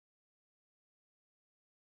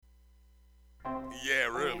Yeah,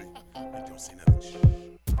 really. Don't say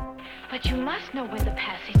nothing. But you must know where the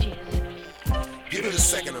passage is. Give it a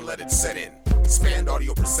second and let it set in. Expand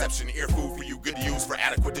audio perception, ear food for you, good to use for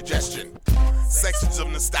adequate digestion. Sections of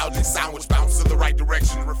nostalgic sound which bounce in the right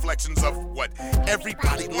direction. Reflections of what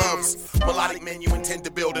everybody loves. Melodic menu intend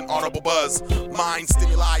to build an audible buzz. Mind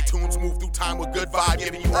stimuli, tunes move through time with good vibe,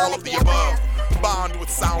 giving you all of the above. Bond with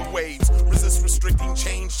sound waves, resist restricting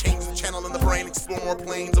change. Change the channel in the brain, explore more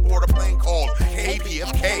planes aboard a plane called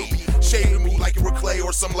KPFK. Shade and move like you were clay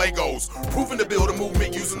or some Legos. Proven to build a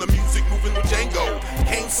movement using the music, moving with Django.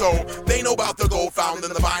 Came so, they know about the gold found in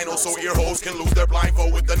the vinyl, so ear holes can lose their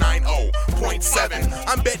blindfold with the 90.7.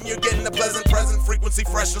 I'm betting you're getting a pleasant present, frequency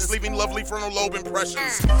freshness, leaving lovely frontal lobe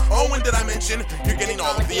impressions. Oh, and did I mention you're getting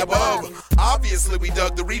all of the above? Obviously, we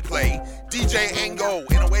dug the replay. DJ Ango,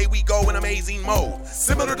 in a way we go in amazing mode.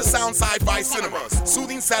 Similar to sound sci-fi cinemas.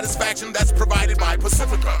 Soothing satisfaction that's provided by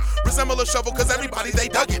Pacifica. Resemble a shovel cause everybody they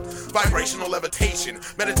dug it. Vibrational levitation,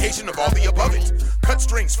 meditation of all the above it. Cut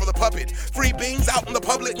strings for the puppet. Free beings out in the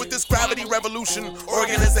public with this gravity revolution.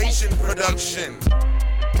 Organization production.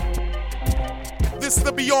 This is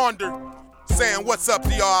the Beyonder. Saying what's up to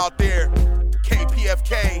y'all out there.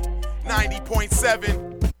 KPFK 90.7.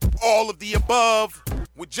 All of the above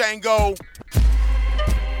with Django.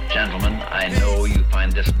 Gentlemen, I know you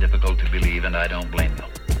find this difficult to believe, and I don't blame you.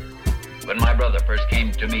 When my brother first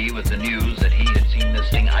came to me with the news that he had seen this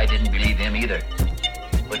thing, I didn't believe him either.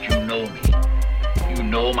 But you know me. You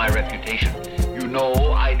know my reputation. You know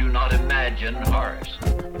I do not imagine horrors.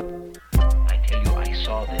 I tell you, I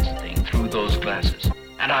saw this thing through those glasses,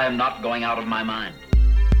 and I am not going out of my mind.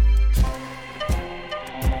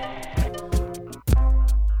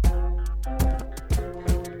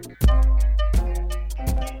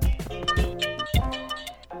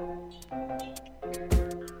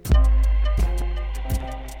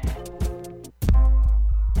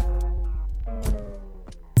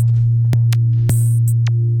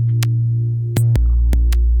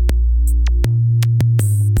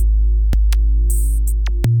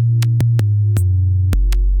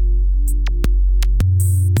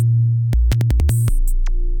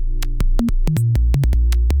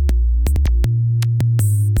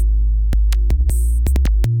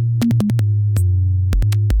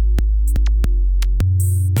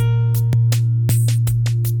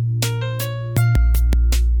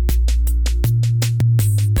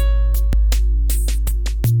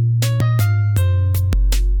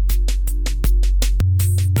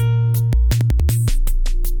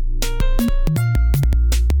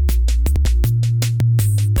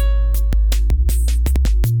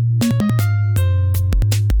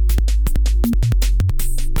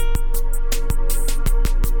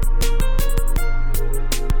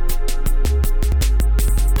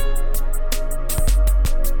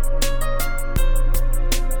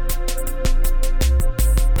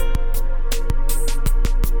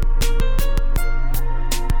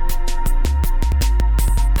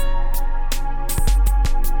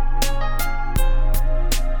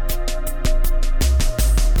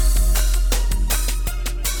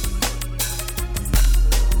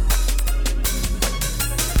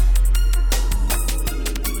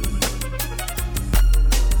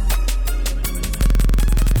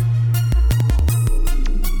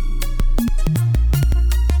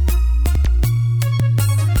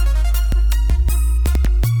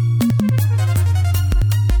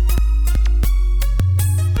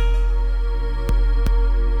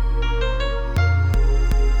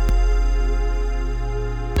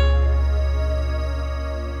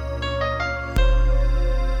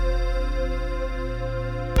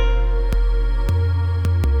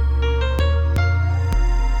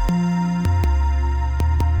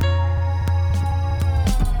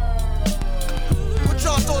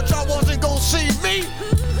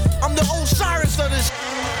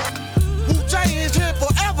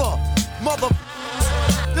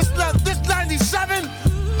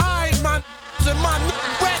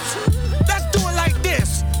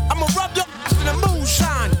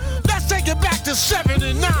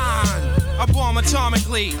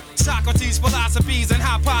 Socrates' philosophies and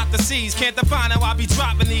hypotheses can't define how I be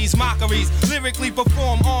dropping these mockeries. Lyrically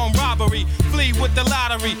perform armed robbery, flee with the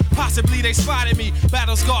lottery. Possibly they spotted me.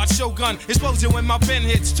 Battle scarred shogun, explosion when my pen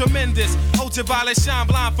hits. Tremendous, ultraviolet shine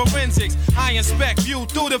blind forensics. I inspect, view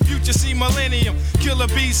through the future, see millennium. Killer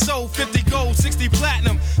bees sold 50 gold, 60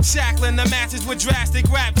 platinum. Shackling the masses with drastic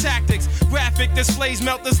rap tactics. Graphic displays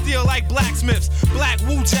melt the steel like blacksmiths. Black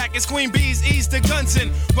wool jackets, queen bees ease the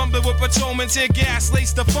gunson. Rumbling with patrolmen, tear gas,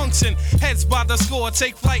 lace the function. Heads by the score,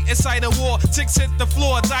 take flight inside a war. Ticks hit the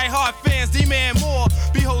floor, die hard fans demand more.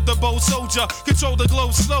 Behold the bold soldier, control the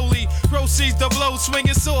globe slowly. Proceeds the blow,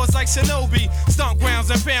 swinging swords like Shinobi. Stomp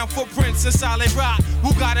grounds and pound footprints in solid rock.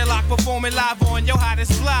 Who got it locked, performing live on your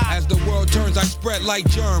hottest fly. As the world turns, I spread like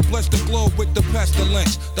germ. Bless the globe with the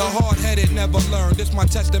pestilence. The hard-headed never learn. This my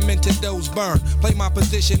testament to those burned. Play my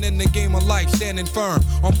position in the game of life, standing firm.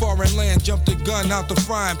 On foreign land, jump the gun out the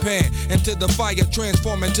frying pan. Into the fire,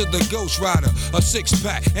 transform into the Ghost Rider. A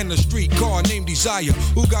six-pack and a street car named Desire.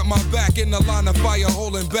 Who got my back in the line of fire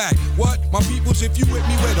holding back? What? My peoples, if you with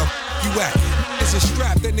me, where the you at? It's a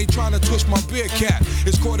strap, then they tryna twist my beer cap.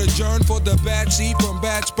 It's called adjourn for the bad seed from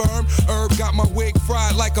bad sperm. Herb got my wig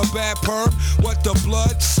fried like a bad perm. What the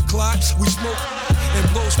blood? Clots, we smoke and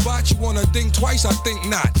blow spots. You wanna think twice? I think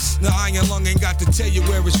not. The iron lung ain't got to tell you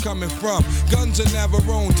where it's coming from. Guns are never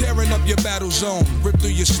own, tearing up your battle zone. Rip through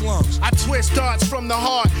your slums. I twist darts from the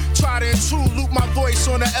heart. Try to intrude, loop my voice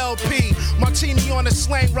on the LP. Martini on the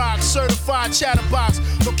slang rock, certified chatterbox.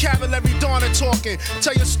 Vocabulary Donna talking.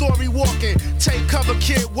 Tell your story walking. Take cover,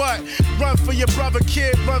 kid, what? Run for your brother,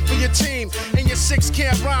 kid, run for your team. And your six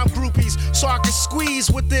can't rhyme groupies, so I can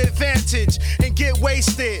squeeze with the advantage and get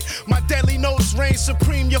wasted. My deadly notes reign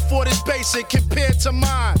supreme, your fort is basic compared to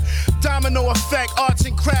mine. Domino effect, arts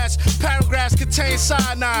and crafts, paragraphs contain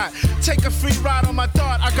cyanide. Take a free ride on my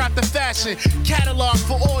dart, I got the fashion. Catalog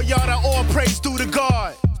for all y'all that all praise due to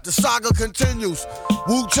God. The saga continues.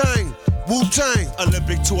 Wu-Tang, Wu-Tang.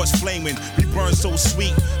 Olympic torch flaming, we burn so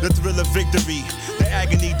sweet. The thrill of victory, the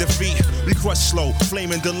agony defeat. We crush slow,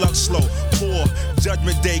 flaming deluxe slow. Poor,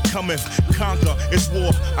 judgment day cometh, conquer, it's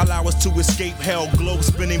war. Allow us to escape hell, globe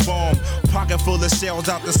spinning bomb. Pocket full of shells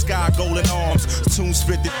out the sky, golden arms. Tunes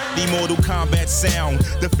spit the Mortal Kombat sound.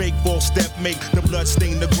 The fake false step make the blood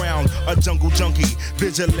stain the ground. A jungle junkie,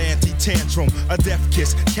 vigilante tantrum. A death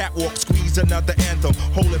kiss, catwalk, squeeze another anthem.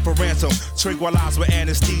 Hold it for ransom, tranquilize with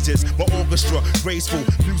anesthesias. My orchestra, graceful,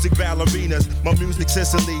 music ballerinas. My music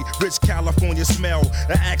Sicily, rich California smell.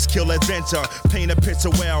 An axe kill adventure, paint a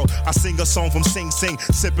picture well. I sing a song from Sing Sing,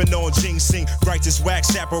 sipping on ginseng. Righteous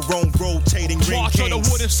wax, chaperone, rotating ring March kings. of the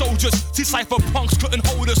wooden soldiers, see cypher punks couldn't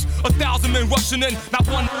hold us. 1,000 men rushing in, not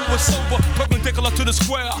one was sober. Perpendicular to the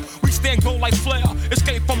square, we stand gold like flare.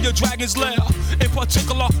 Escape from your dragon's lair. In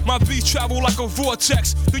particular, my beats travel like a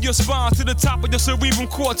vortex through your spine to the top of your cerebral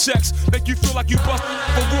cortex. Make you feel like you bust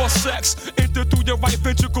for raw sex. Enter through your right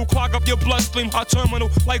ventricle, clog up your bloodstream. Hot terminal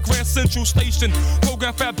like Grand Central Station.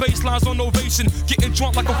 Program fat baselines on ovation. Getting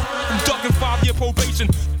drunk like a from ducking 5-year probation.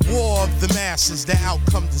 War of the masses, the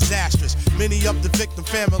outcome disastrous. Many of the victim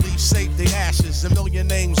families saved their ashes. A million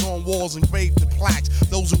names on walls engraved in plaques.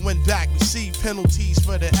 Those who went back receive penalties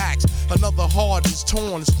for their acts. Another heart is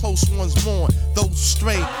torn as close ones mourn. Those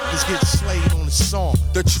straight is get slayed on the song.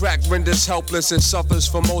 The track renders helpless and suffers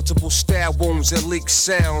from multiple stab wounds and leaked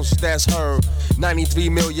sounds that's heard 93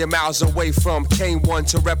 million miles away from K1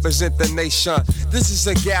 to represent the nation. This is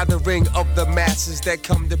a gathering of the masses that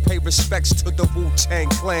come to pay respects to the Wu-Tang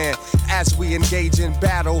Clan. As we engage in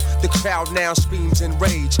battle, the crowd now screams in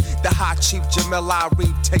rage. The hot chief Jamel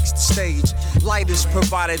Arif takes the stage. Light is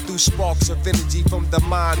provided through sparks of energy from the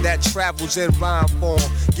mind that travels in rhyme form,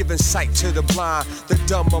 giving sight to the blind. The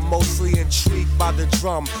dumb are mostly intrigued by the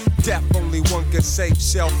drum. Death only one can save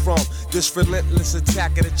self from. This relentless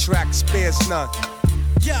attack of the track spares none.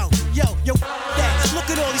 Yo, that. Look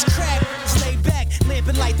at all these crap. Laid back,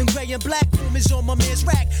 lamping light and gray and black. Room is on my man's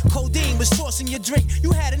rack. Codeine was tossing your drink.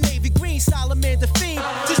 You had a navy green, Solomon the fiend.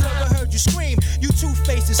 Just never heard you scream. You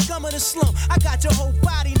two-faced, the scum of the slum. I got your whole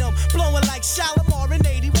body numb, blowing like Shalimar in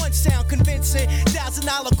 81. Sound convincing.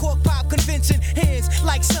 $1,000 cork pop convincing. Hands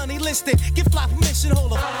like Sonny Liston. Give fly permission,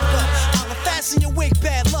 hold up. I'll fasten your wig,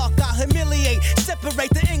 bad luck. I'll humiliate. Separate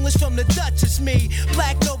the English from the Dutch. It's me.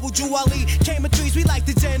 Black Noble Jew Ali. Came in threes, we like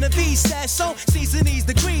the Genovese. Sasso, season these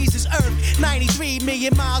degrees is Earth. 93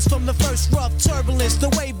 million miles from the first rough turbulence. The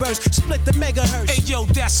wave burst, split the megahertz. Hey yo,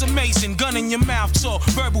 that's amazing. Gun in your mouth talk.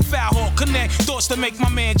 Verbal foul hawk. Connect thoughts to make my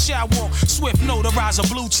man chow walk. Swift notarizer.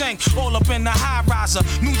 Blue tank. All up in the high riser.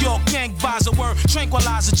 New York gang visor. Word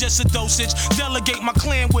tranquilizer. Just a dosage. Delegate my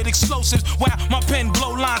clan with explosives. While my pen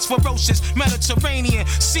blow lines ferocious. Mediterranean.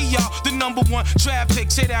 See y'all. The #1 draft pick.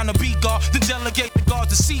 Tear down the B-guard. Then delegate the guard.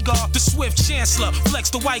 The C-guard. The swift chancellor. Flex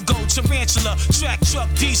the white gold tarantula. Track truck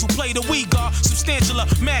diesel. Play the we guard. Substantial.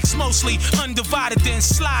 Max mostly. Undivided then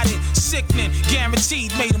sliding. Sickening.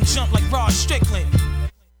 Guaranteed. Made him jump like Rod Strickland.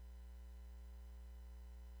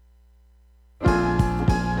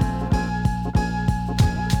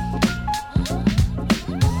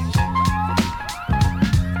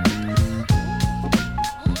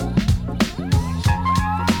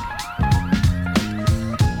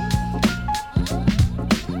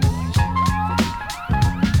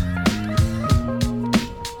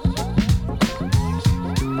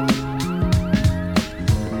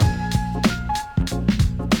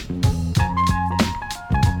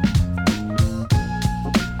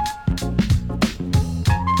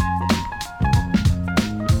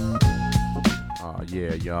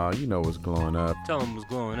 Yeah, y'all, you know what's glowing up. Tell them what's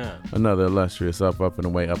glowing up. Another illustrious Up and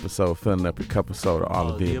Away episode, filling up your cup of soda, all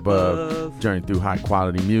of the above. Journey through high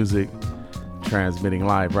quality music. Transmitting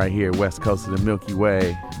live right here, west coast of the Milky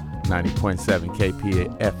Way. 90.7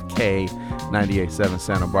 KPFK, 98.7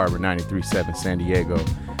 Santa Barbara, 93.7 San Diego,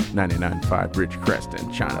 99.5 Ridgecrest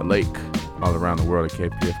and China Lake. All around the world at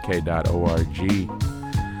kpfk.org.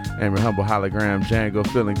 And your humble hologram Django,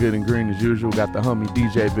 feeling good and green as usual. Got the homie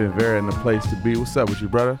DJ Ben Vera in the place to be. What's up with you,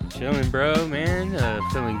 brother? Chilling, bro, man.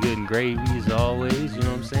 Feeling good and gravy as always. You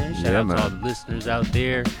know what I'm saying? Shout out to all the listeners out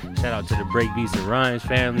there. Shout out to the Breakbeats and Rhymes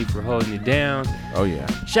family for holding it down. Oh, yeah.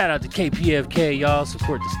 Shout out to KPFK, y'all.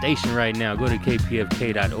 Support the station right now. Go to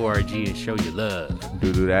kpfk.org and show your love.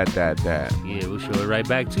 Do that. Yeah, we'll show it right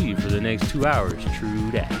back to you for the next 2 hours.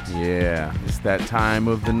 True that. Yeah, it's that time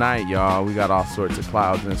of the night, y'all. We got all sorts of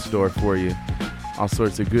clouds in store for you. All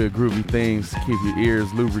sorts of good groovy things to keep your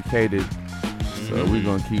ears lubricated. So we're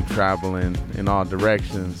going to keep traveling in all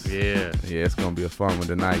directions. Yeah, it's going to be a fun one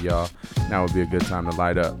tonight, y'all. Now would be a good time to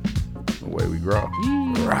light up. Away we grow.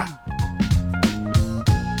 Rah.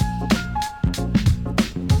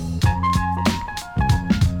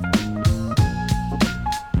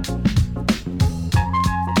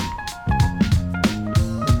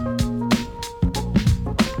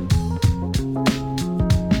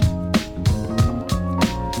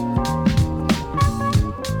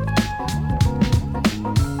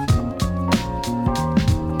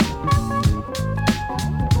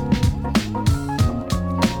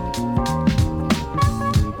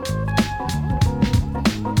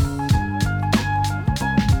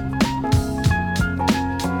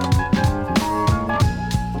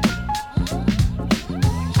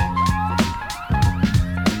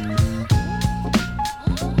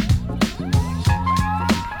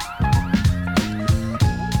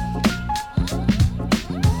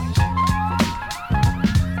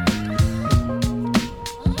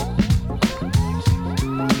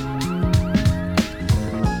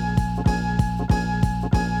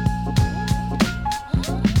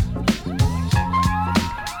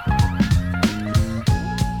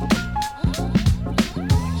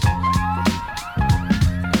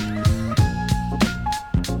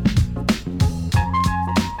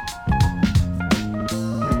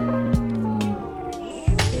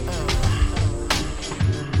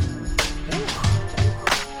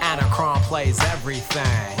 Everything.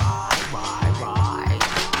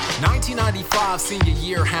 1995 senior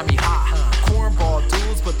year had me hot. Cornball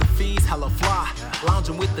dudes, but the fees hella fly.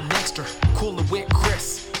 Lounging with the Nexter, cooler with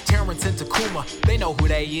Chris. Terrence and Takuma, they know who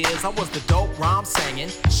they is. I was the dope rhyme singing,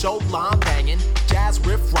 show line banging, jazz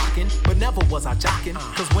riff rocking, but never was I jocking.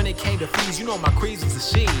 Cause when it came to fees, you know my crease was a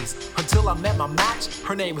she's. Until I met my match,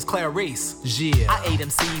 her name was Clarice. Yeah. I ate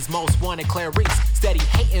MC's most wanted Clarice. Steady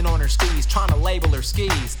hating on her skis, trying to label her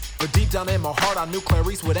skis. But deep down in my heart, I knew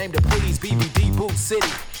Clarice would aim to please. BBD Boot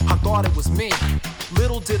City, I thought it was me.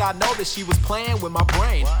 Little did I know that she was playing with my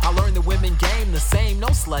brain. I learned the women game the same, no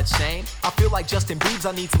slut shame. I feel like Justin Biebs,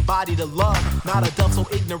 I need somebody to love. Not a dumb so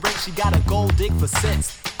ignorant, she got a gold dig for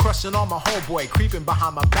sense. Crushing on my homeboy, creeping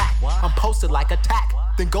behind my back. I'm posted like a tack,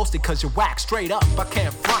 then ghosted cause you're whack. Straight up, I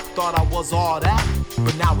can't front, thought I was all that.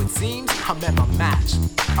 But now it seems I met my match.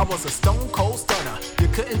 I was a stone cold stunner, you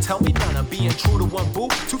couldn't tell me none of being true to one boo.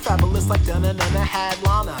 Too fabulous like Donna had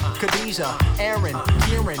Lana, Khadijah, Aaron,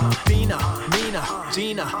 Kieran, Dina, Nina,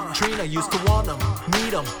 Gina, Trina. Used to want them,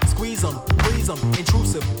 need them, squeeze them, please them.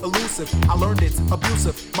 Intrusive, elusive, I learned it's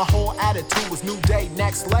abusive. My whole attitude was new day,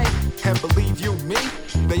 next late. And believe you me,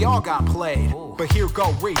 they all got played. But here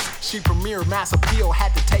go Reese, she premiered Mass Appeal.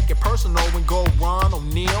 Had to take it personal and go Ron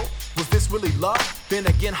O'Neal. Was this really love? Then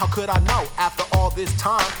again, how could I know? After all this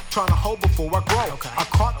time, trying to hold before I grow. I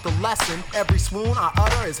caught the lesson. Every swoon I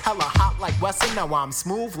utter is hella hot like Wesson. Now I'm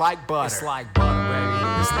smooth like butter. It's like butter,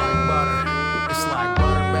 baby. It's like butter. It's like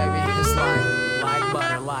butter, baby. It's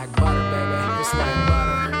like butter, baby. It's like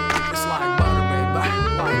butter. It's like butter, baby.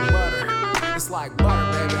 Like butter. It's like butter,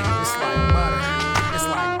 baby. It's like butter. It's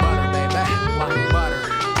like butter, baby. Like butter.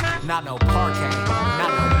 Not no parquet, not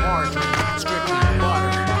no margarine, strictly butter.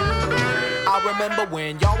 I remember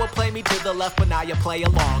when y'all would play me to the left, but now you play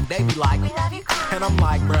along. They be like, we love you, Cron. And I'm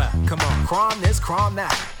like, bruh, come on, Cron this, Cron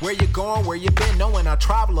that. Where you going, where you been, knowing I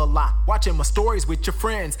travel a lot. Watching my stories with your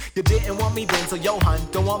friends. You didn't want me then, so yo, hun,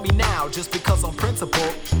 don't want me now. Just because on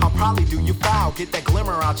principle, I'll probably do you foul. Get that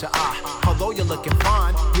glimmer out your eye. Although you're looking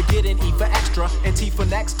fine, you're getting E for extra and T for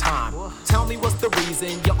next time. Tell me what's the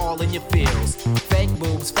reason you're all in your feels. Fake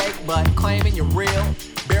boobs, fake butt, claiming you're real.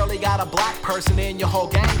 Barely got a black person in your whole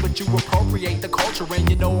gang, but you appropriate the culture culture and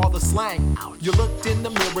you know all the slang. You looked in the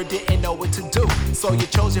mirror, didn't know what to do. So you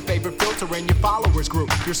chose your favorite filter and your followers group.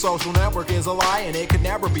 Your social network is a lie and it could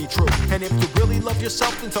never be true. And if you really love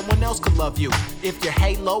yourself, then someone else could love you. If your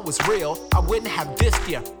halo was real, I wouldn't have dissed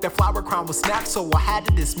ya. That flower crown was snapped, so I had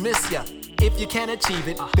to dismiss ya. If you can't achieve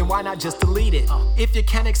it, then why not just delete it? If you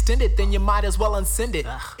can't extend it, then you might as well unsend it.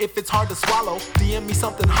 If it's hard to swallow, DM me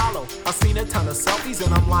something hollow. I've seen a ton of selfies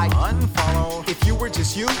and I'm like, unfollow. If you were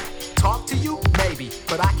just you, talk to you, maybe.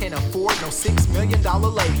 But I can't afford no $6 million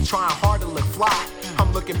lady trying hard to look fly.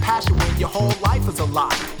 I'm looking past you when your whole life is a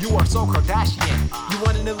lie. You are so Kardashian. You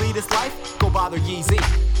want an elitist life? Go bother Yeezy.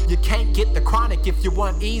 You can't get the chronic if you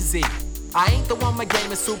want easy. I ain't the one, my game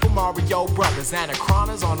is Super Mario Brothers.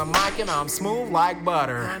 Anachrona's on the mic and I'm smooth like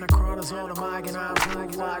butter. Anachrona's on the mic and I'm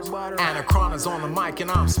smooth like butter. Anachrona's on the mic and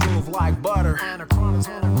I'm smooth like butter. Anachrona's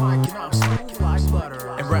on the mic and I'm smooth like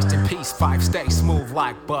butter. And rest in peace, Fife, stay smooth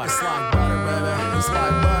like butter. It's like butter, baby. It's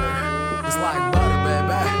like butter. It's like butter,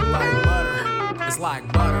 baby. Like butter. It's like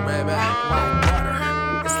butter, baby. Like butter.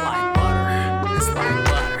 It's like butter. It's like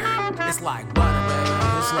butter. It's like butter, baby.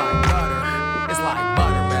 It's like butter. It's like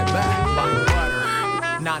butter, baby. Like butter.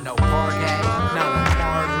 Not no Parkay, not no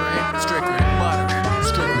margarine. Strictly butter.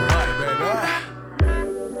 Strictly butter, baby.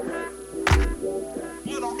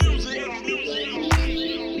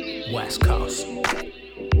 West Coast.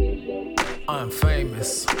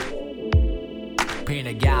 Unfamous.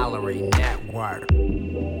 Peanut Gallery Network.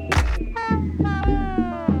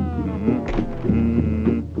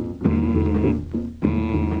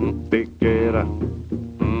 Tequera,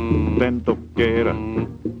 tentoquera,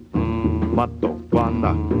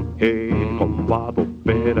 matopana, comvado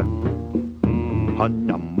pera,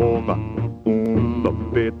 hanyamoga,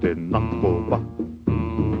 pete nakova,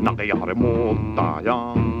 nakayare mota,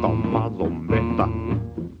 yanta mazometa,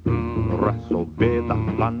 rasoveda,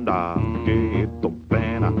 landa, keto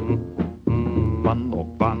pena, mano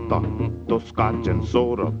canta, toscach and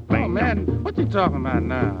soda. Oh man, what you talking about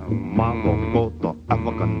now? Mago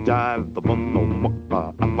African jive, the mono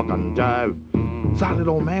mukka, African jive. Solid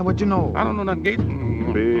old man, what you know? I don't know nothing, Gates.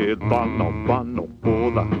 Bano,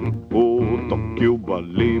 Buda, Puto, Cuba,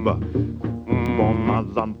 Liba, Bona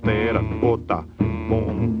Zantera, Kota,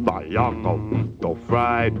 Bonda, Yaco, the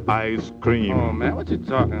fried ice cream. Oh man, what you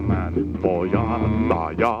talking about?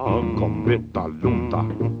 Boyanda, Yaco, Vita, Lunta,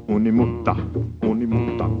 Unimuta,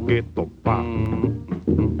 Keto, Pa.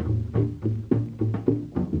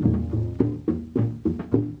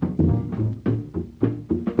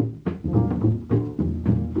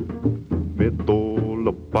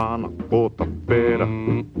 Pana cota pera,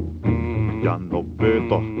 ya no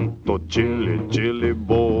vedo to chili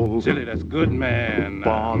bowl. Chili, that's good, man.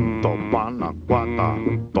 Panto pana guata,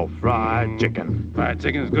 to fried chicken. Fried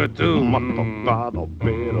chicken is good too. Matocado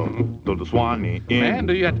pero to the Swanee Inn. Man,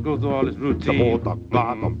 do you have to go through all this routine?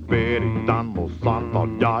 Matocado peri dando santo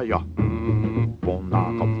yaya.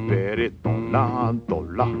 Bonaco peri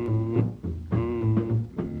donandola.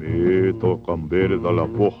 Me toca ver de la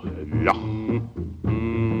boja.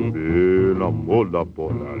 La mola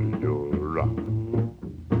por la llora.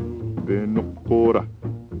 Benocora.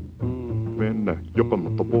 Ben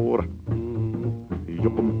Yokomotomora.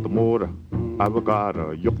 Yokomotomora.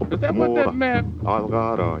 Avogada, Yokomotomora.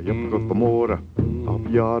 Avogada, Yokomotomora.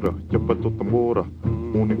 Aviada, Yokomotomora.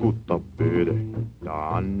 Uniguta pere.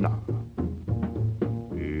 Dana.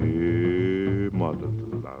 Mother.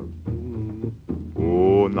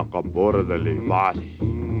 Oh, nakabora de levare.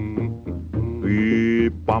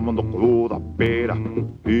 Pamando cruda pera,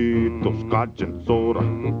 toscach and soda,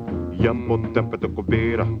 yambo tempete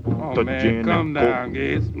cobera. Oh man, calm down,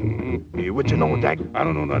 Gates. Hey, what you know, Jack? I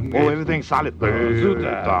don't know nothing. Oh, everything's solid.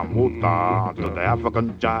 Zuta, muta, to the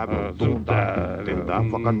African jive, Zuta, to the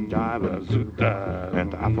African jive, Zuta,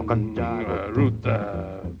 and the African jive,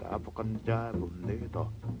 Ruta, the African jive, later.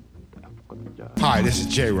 Hi, this is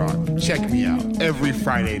J-Rock. Check me out every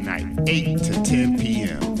Friday night, 8 to 10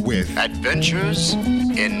 p.m. with Adventures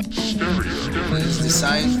in Stereo. It's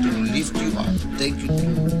designed to lift you up, take you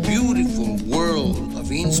to a beautiful world of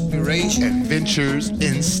inspiration. Adventures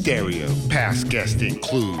in Stereo. Past guests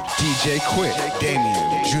include DJ Quick,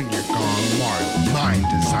 Damien, Junior Gone Marley, Mind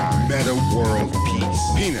Design, Meta World Peace,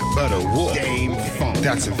 Peanut Butter Wolf, Dame Funk.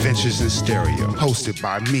 That's Adventures in Stereo. Hosted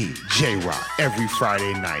by me, J-Rock, every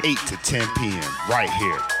Friday night, 8 to 10 p.m. right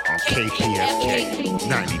here on KPFK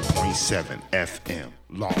 90.7 FM.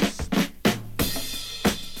 Lost.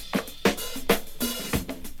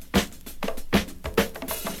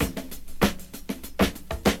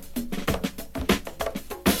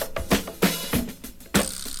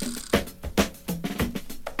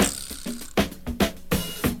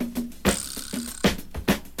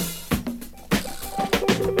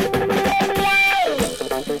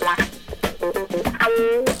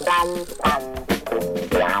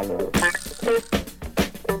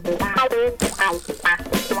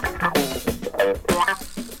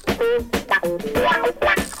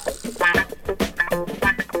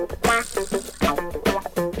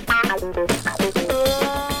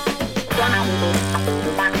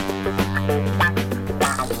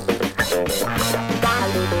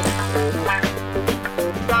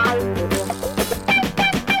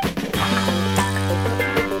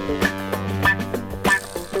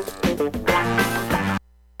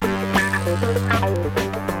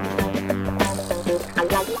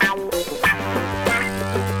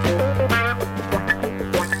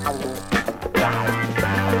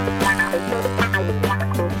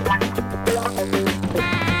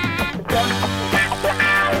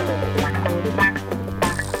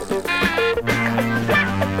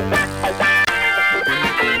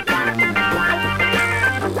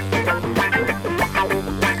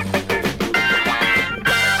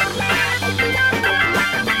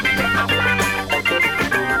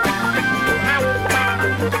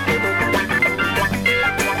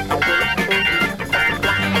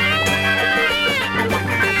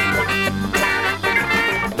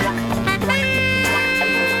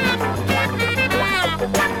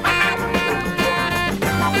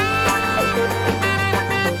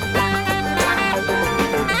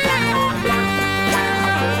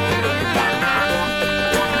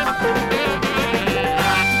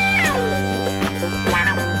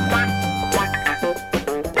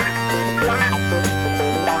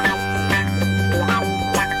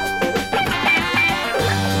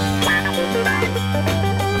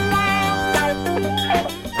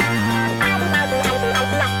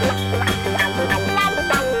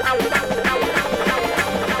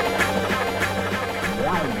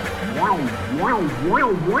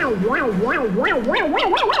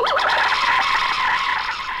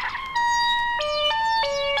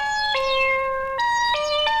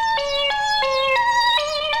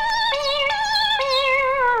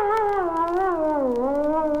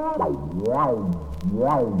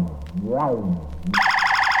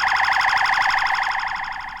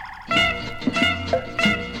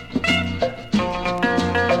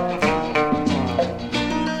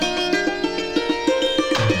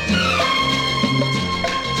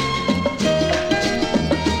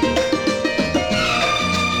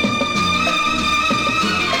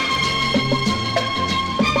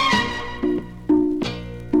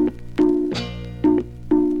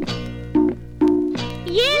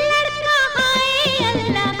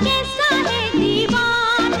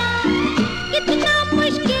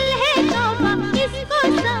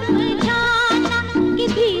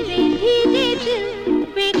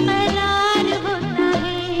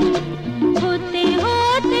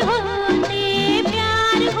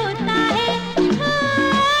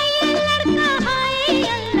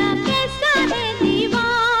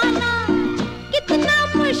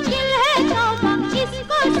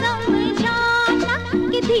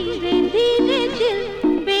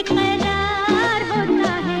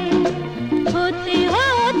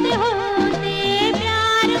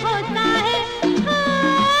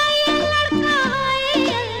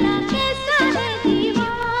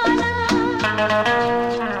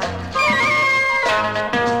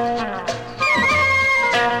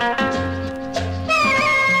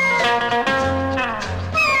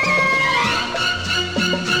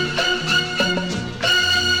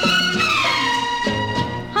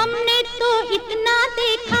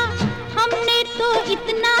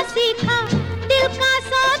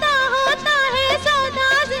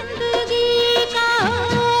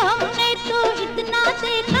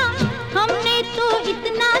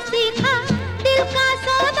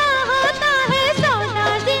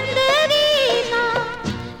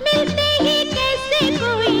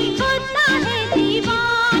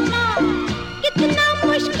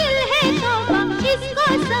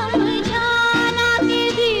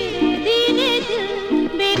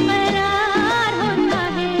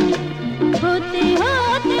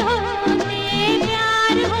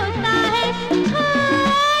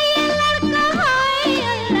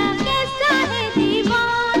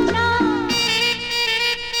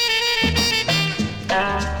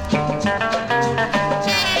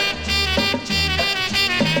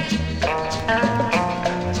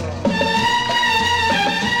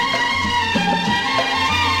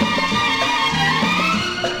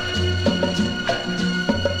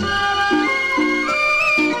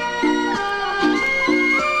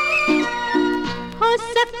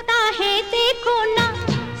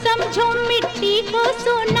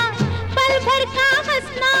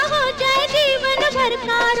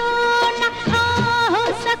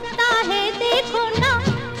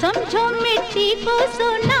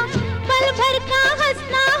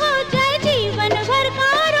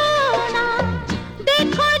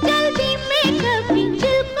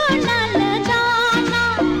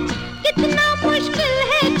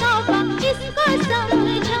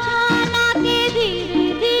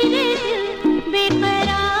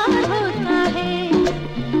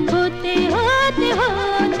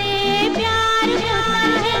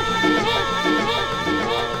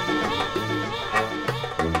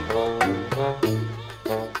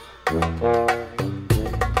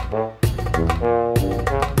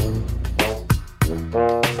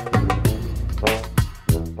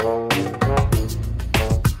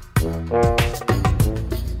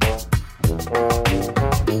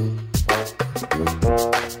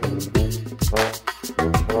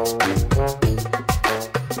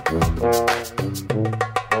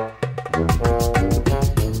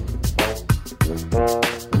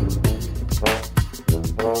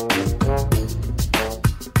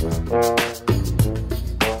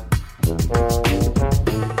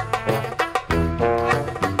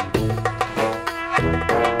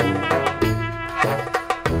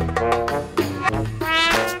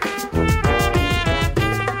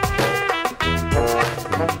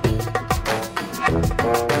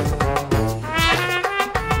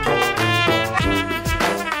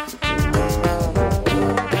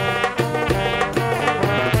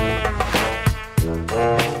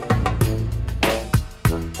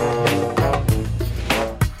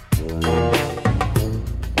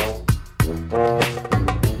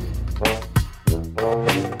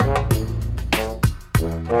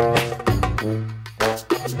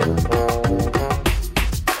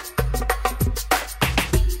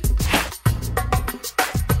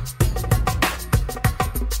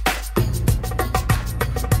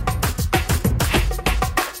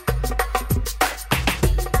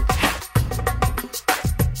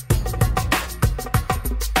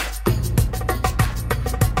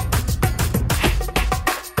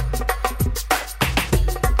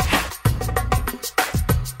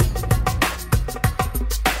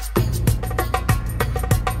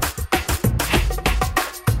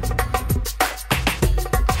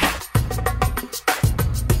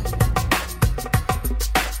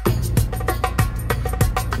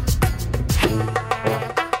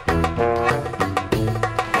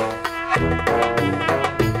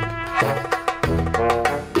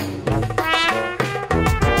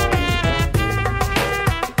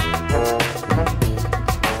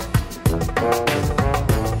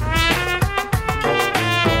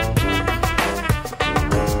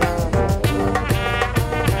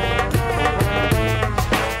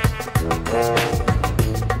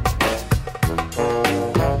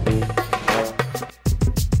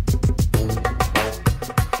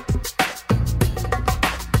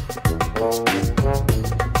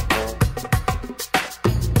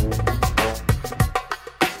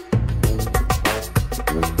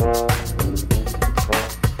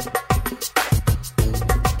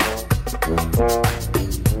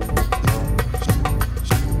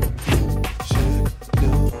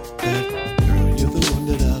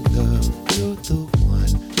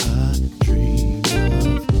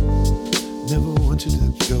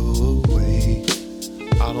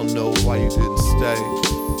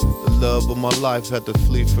 Life had to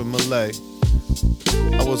flee from LA.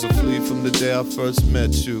 I was a flea from the day I first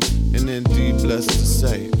met you, and indeed blessed to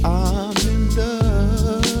say I'm in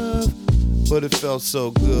love. But it felt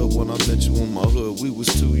so good when I met you in my hood. We was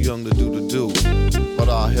too young to do the do, but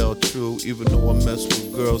I held true, even though I messed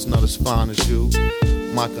with girls not as fine as you.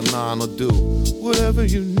 Micah 9 will do whatever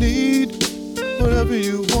you need, whatever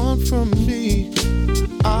you want from me.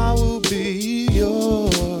 I will be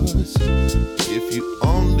yours if you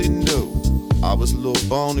only knew. I was a little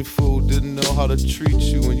bony fool, didn't know how to treat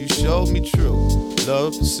you, and you showed me true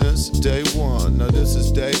love since day one. Now this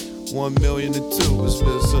is day 1,000,002. It's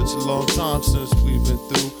been such a long time since we've been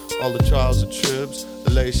through all the trials and trips,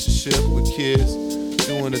 relationship with kids,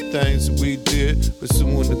 doing the things that we did,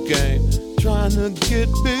 pursuing the game, trying to get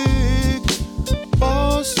big,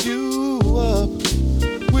 boss you up.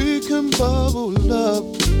 We can bubble up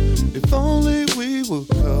if only we would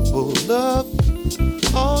couple up.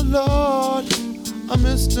 Oh Lord, I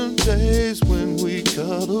miss them days when we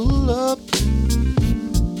cuddle up.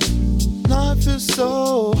 Life is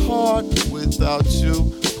so hard without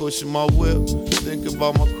you. Pushing my whip, thinking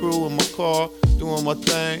about my crew in my car, doing my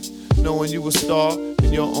thing, knowing you a star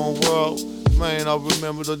in your own world. Man, I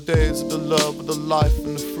remember the days of the love, of the life,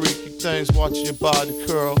 and the freaky things. Watching your body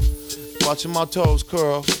curl, watching my toes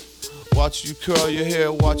curl, watching you curl your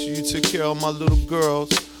hair, watching you take care of my little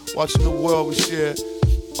girls, watching the world we share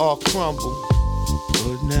all crumble.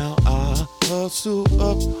 But now I hustle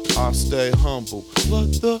up, I stay humble.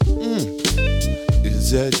 What the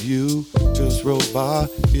is that you just roll by?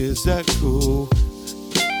 Is that cool?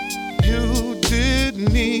 You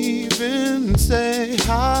didn't even say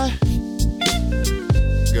hi.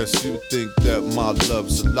 Guess you think that my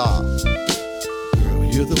love's a lie. Girl,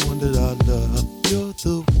 you're the one that I love. You're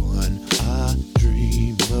the one I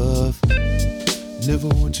dream of. Never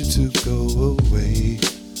want you to go away.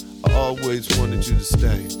 I always wanted you to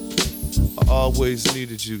stay. I always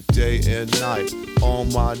needed you day and night. On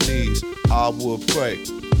my knees, I will pray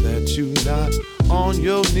that you not on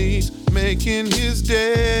your knees making his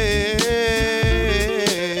day.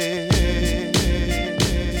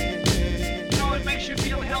 You know, it makes you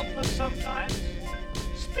feel helpless sometimes.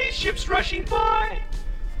 Spaceships rushing by.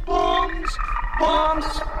 Bombs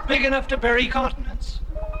big enough to bury continents.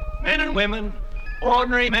 Men and women,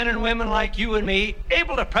 ordinary men and women like you and me,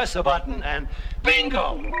 able to press a button and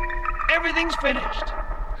bingo, everything's finished.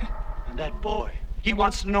 And that boy, he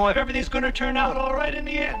wants to know if everything's going to turn out all right in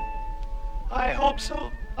the end. I hope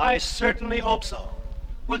so. I certainly hope so.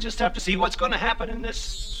 We'll just have to see what's going to happen in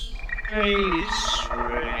this space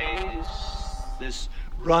race, this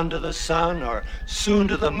run to the sun or soon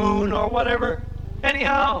to the moon or whatever.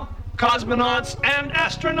 Anyhow, cosmonauts and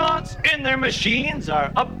astronauts in their machines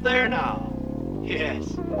are up there now. Yes.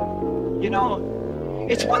 You know,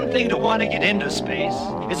 it's one thing to want to get into space.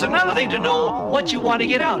 It's another thing to know what you want to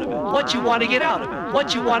get out of it. What you want to get out of it.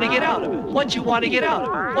 What you want to get out of it. What you want to get out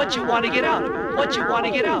of it. What you want to get out of it. What you want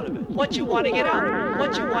to get out of it. What you want to get out of it.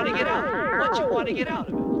 What you want to get out of it. What you want to get out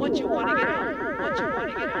of it. What you want to get out of it. What you want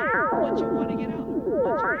to get out of it. What you want to get out of it.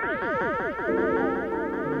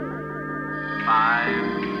 5,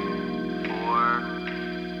 4,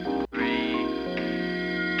 3,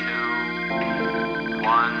 2,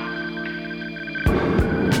 1.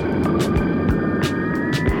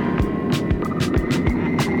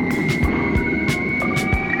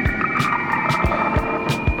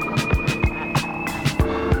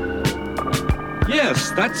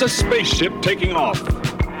 Yes, that's a spaceship taking off.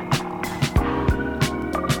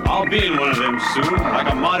 I'll be in one of them soon,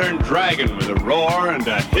 like a modern dragon with a roar and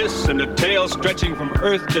a hiss and a tail stretching from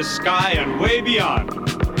earth to sky and way beyond.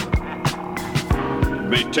 It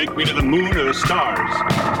may take me to the moon or the stars.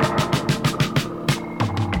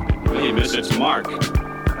 It may miss its mark.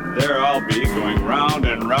 And there I'll be, going round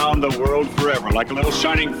and round the world forever, like a little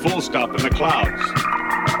shining full stop in the clouds.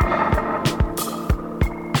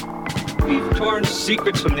 We've torn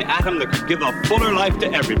secrets from the atom that could give a fuller life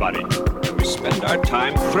to everybody. We spend our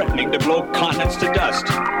time threatening to blow continents to dust.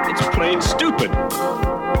 It's plain stupid.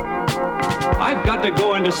 I've got to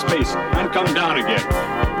go into space and come down again.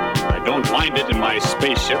 I don't mind it in my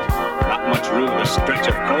spaceship. Not much room to stretch,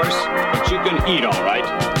 of course, but you can eat all right.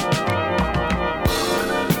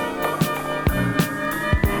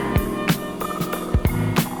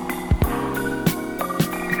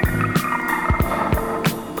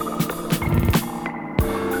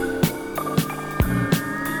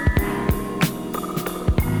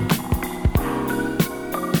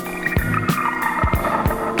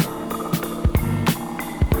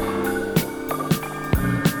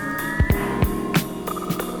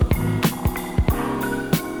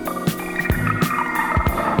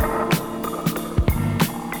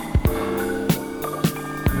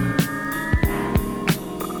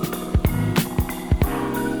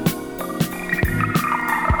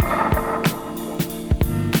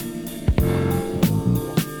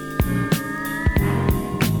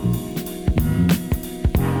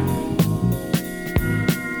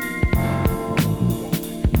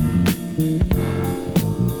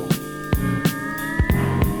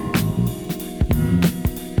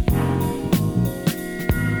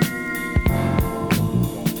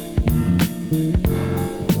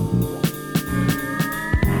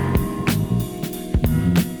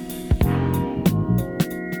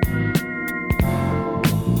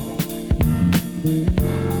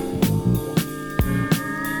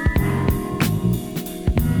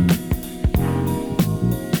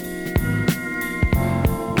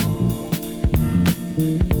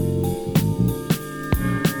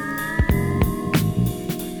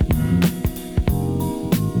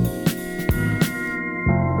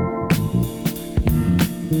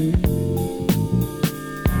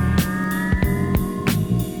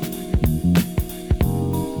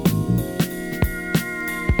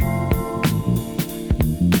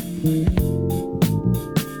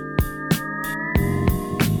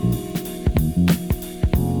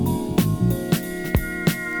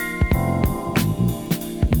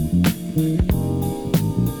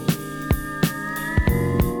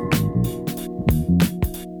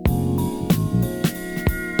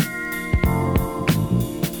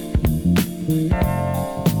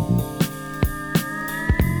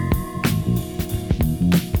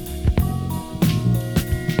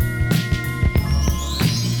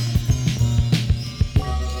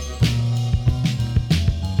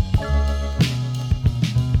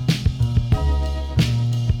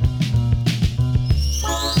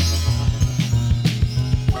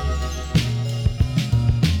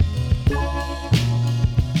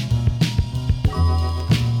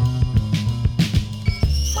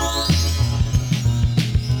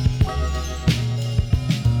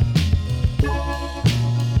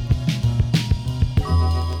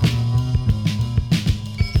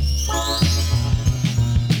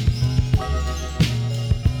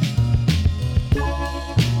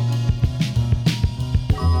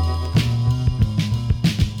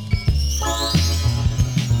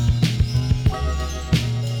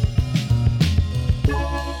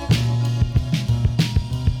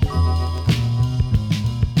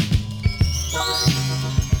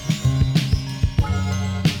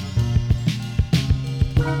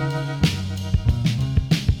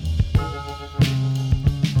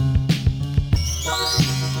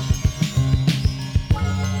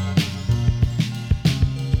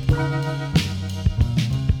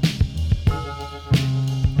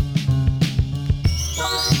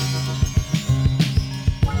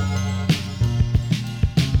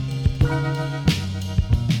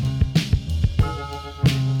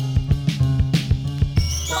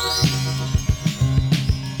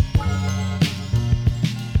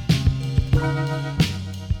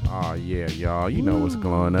 y'all. You know what's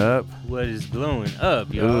glowing up. What is glowing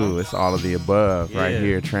up, y'all? Ooh, it's all of the above right Yeah.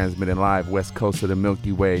 here, transmitting live west coast of the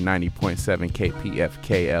Milky Way, 90.7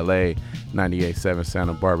 KPFK LA, 98.7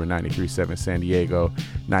 Santa Barbara, 93.7 San Diego,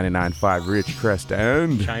 99.5 Ridgecrest,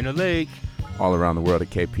 and China Lake. All around the world at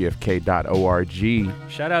kpfk.org.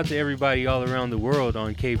 Shout out to everybody all around the world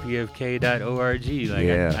on kpfk.org. Like,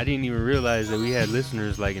 Yeah. I didn't even realize that we had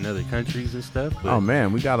listeners like in other countries and stuff. But Oh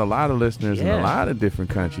man, we got a lot of listeners in a Yeah. lot of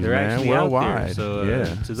different countries, they're man, actually out worldwide. there. So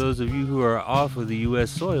yeah, to those of you who are off of the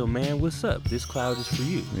U.S. soil, man, what's up? This cloud is for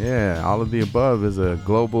you. yeah. All of the above is a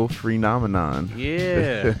global phenomenon.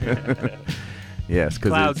 Yeah. Yes, because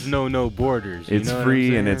Clouds know no borders. You It's know what free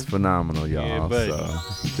I'm and saying? it's phenomenal, y'all. Yeah, buddy.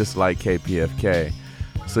 So just like KPFK.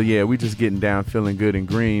 So yeah, we just getting down, feeling good and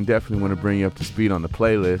green. Definitely want to bring you up to speed on the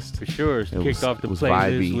playlist. For sure. Kicked off the was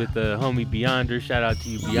playlist vibey. with the homie Beyonder. Shout out to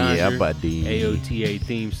you, Beyonder. Yeah, buddy. AOTA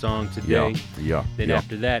theme song today. Yeah. Then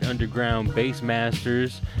after that, Underground Bass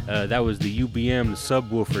Masters. That was the UBM, the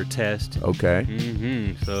subwoofer test. Okay.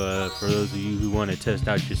 So for those of you who want to test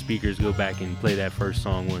out your speakers, go back and play that first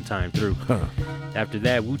song one time through. After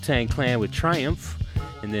that, Wu-Tang Clan with Triumph.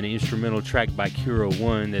 And then an instrumental track by Kuro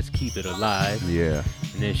One, that's Keep It Alive. Yeah.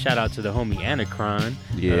 And then shout out to the homie Anacron.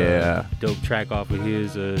 Yeah. Dope track off of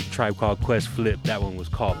his Tribe Called Quest Flip. That one was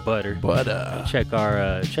called Butter. Butter. Check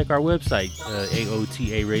our website,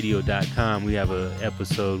 aotaradio.com. We have an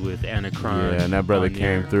episode with Anacron. Yeah, and that brother on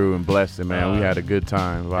came there. through and blessed it, man. We had a good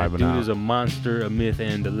time That vibing dude out. is a monster, a myth,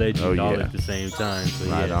 and a legend Oh, all yeah. at the same time. So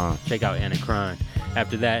Right yeah, on. check out Anacron.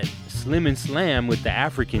 After that, Slim and Slam with the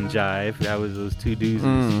African Jive. That was those two dudes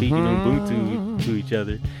speaking Ubuntu to each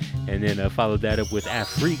other. And then followed that up with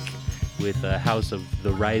Afrique with House of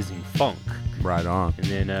the Rising Funk. Right on. And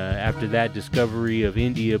then after that, Discovery of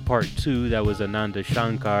India Part 2. That was Ananda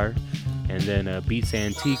Shankar. And then Beats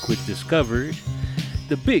Antique with Discovered.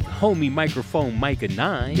 The big homie microphone Micah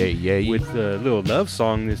 9 with a little love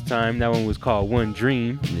song this time. That one was called One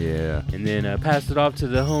Dream. Yeah. And then passed it off to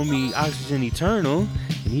the homie Oxygen Eternal.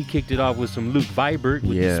 And he kicked it off with some Luke Vibert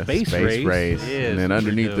with the Space Race. Yeah, and then super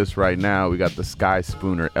underneath dope. this right now, we got the Sky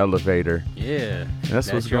Spooner Elevator. Yeah. And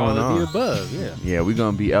that's what's your going all on. of the above, yeah. Yeah, we're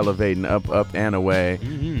going to be elevating up, and away.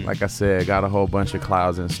 Mm-hmm. Like I said, got a whole bunch of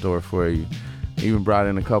clouds in store for you. Even brought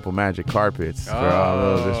in a couple magic carpets for all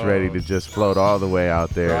those that's ready to just float all the way out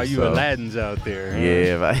there. For all you so. Aladdins out there. Huh?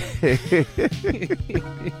 Yeah,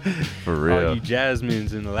 for real. All you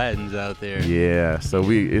Jasmines and Aladdins out there. Yeah, so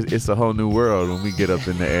it's a whole new world when we get up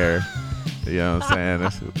in the air. You know what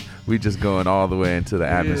I'm saying? We just going all the way into the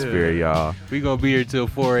atmosphere, y'all. We gonna be here till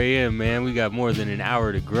 4 a.m., man. We got more than an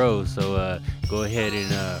hour to grow, so go ahead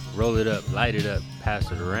and roll it up, light it up,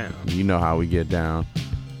 pass it around. You know how we get down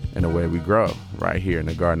and the way we grow right here in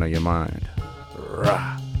the Garden of Your Mind.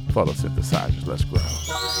 Rah. Photosynthesizers, let's grow.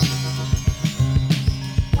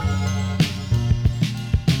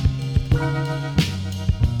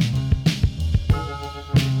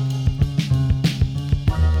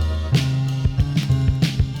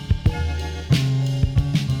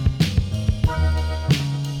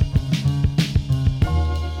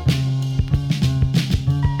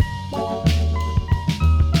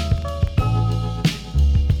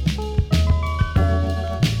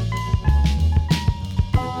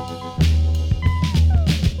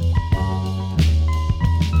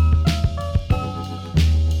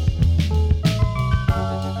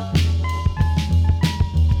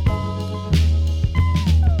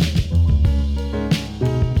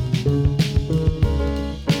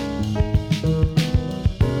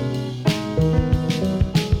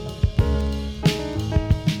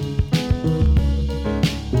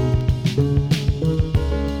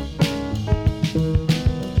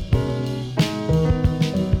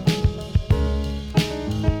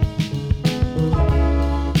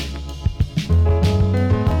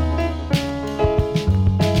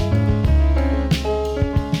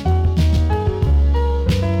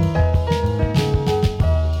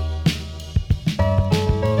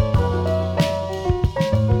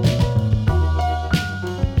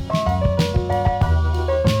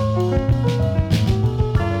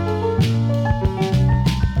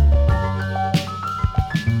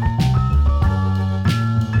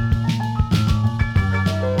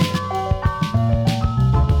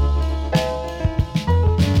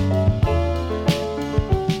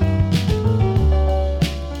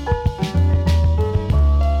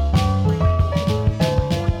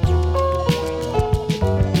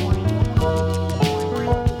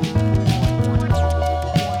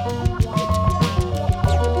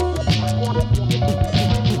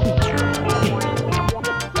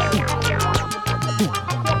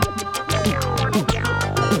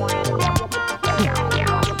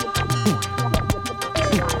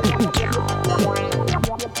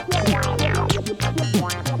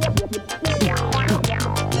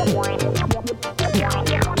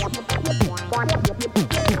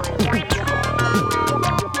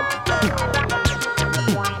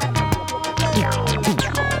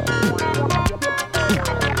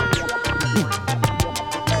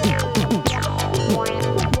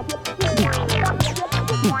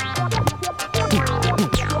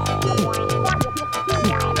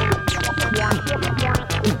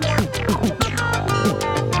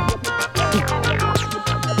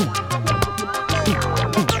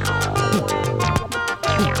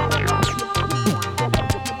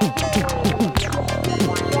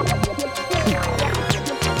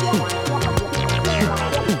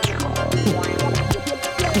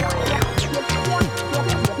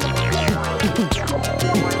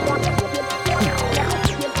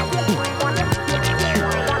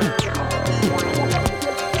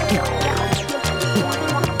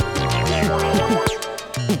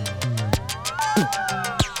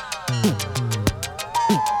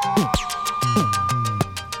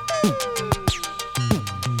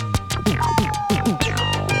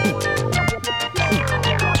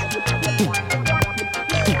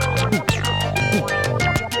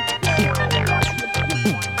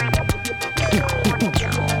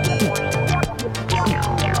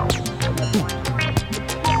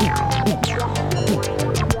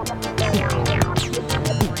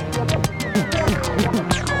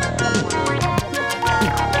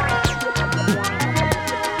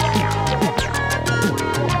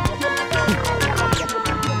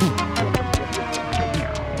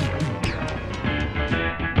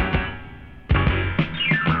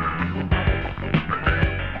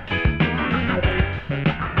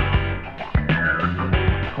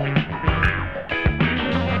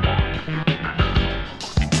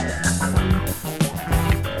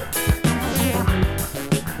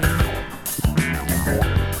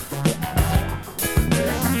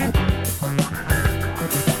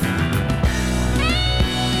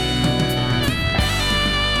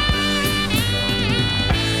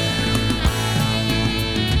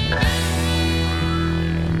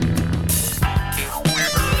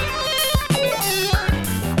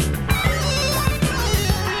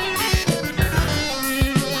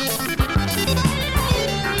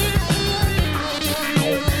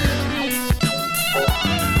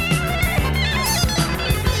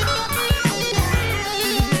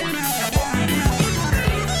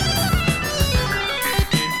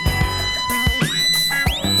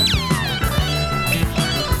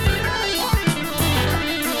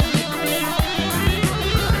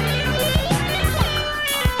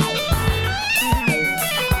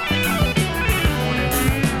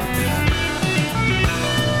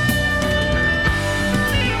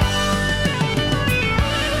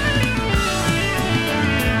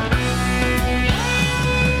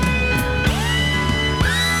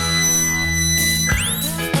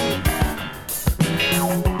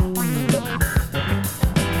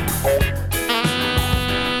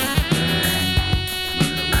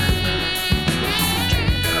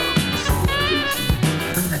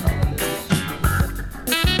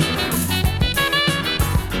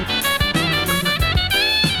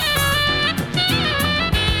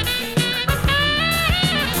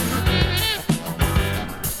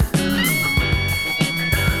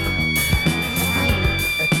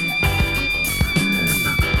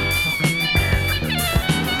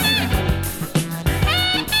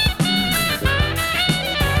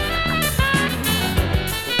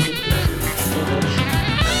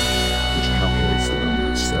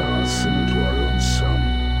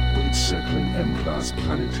 N-class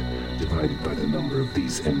planet divided by the number of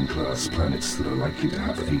these N-class planets that are likely to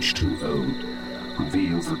have H2O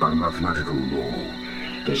reveals that by mathematical law,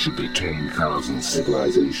 there should be 10,000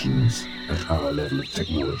 civilizations at our level of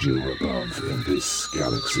technology or above in this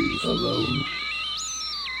galaxy alone.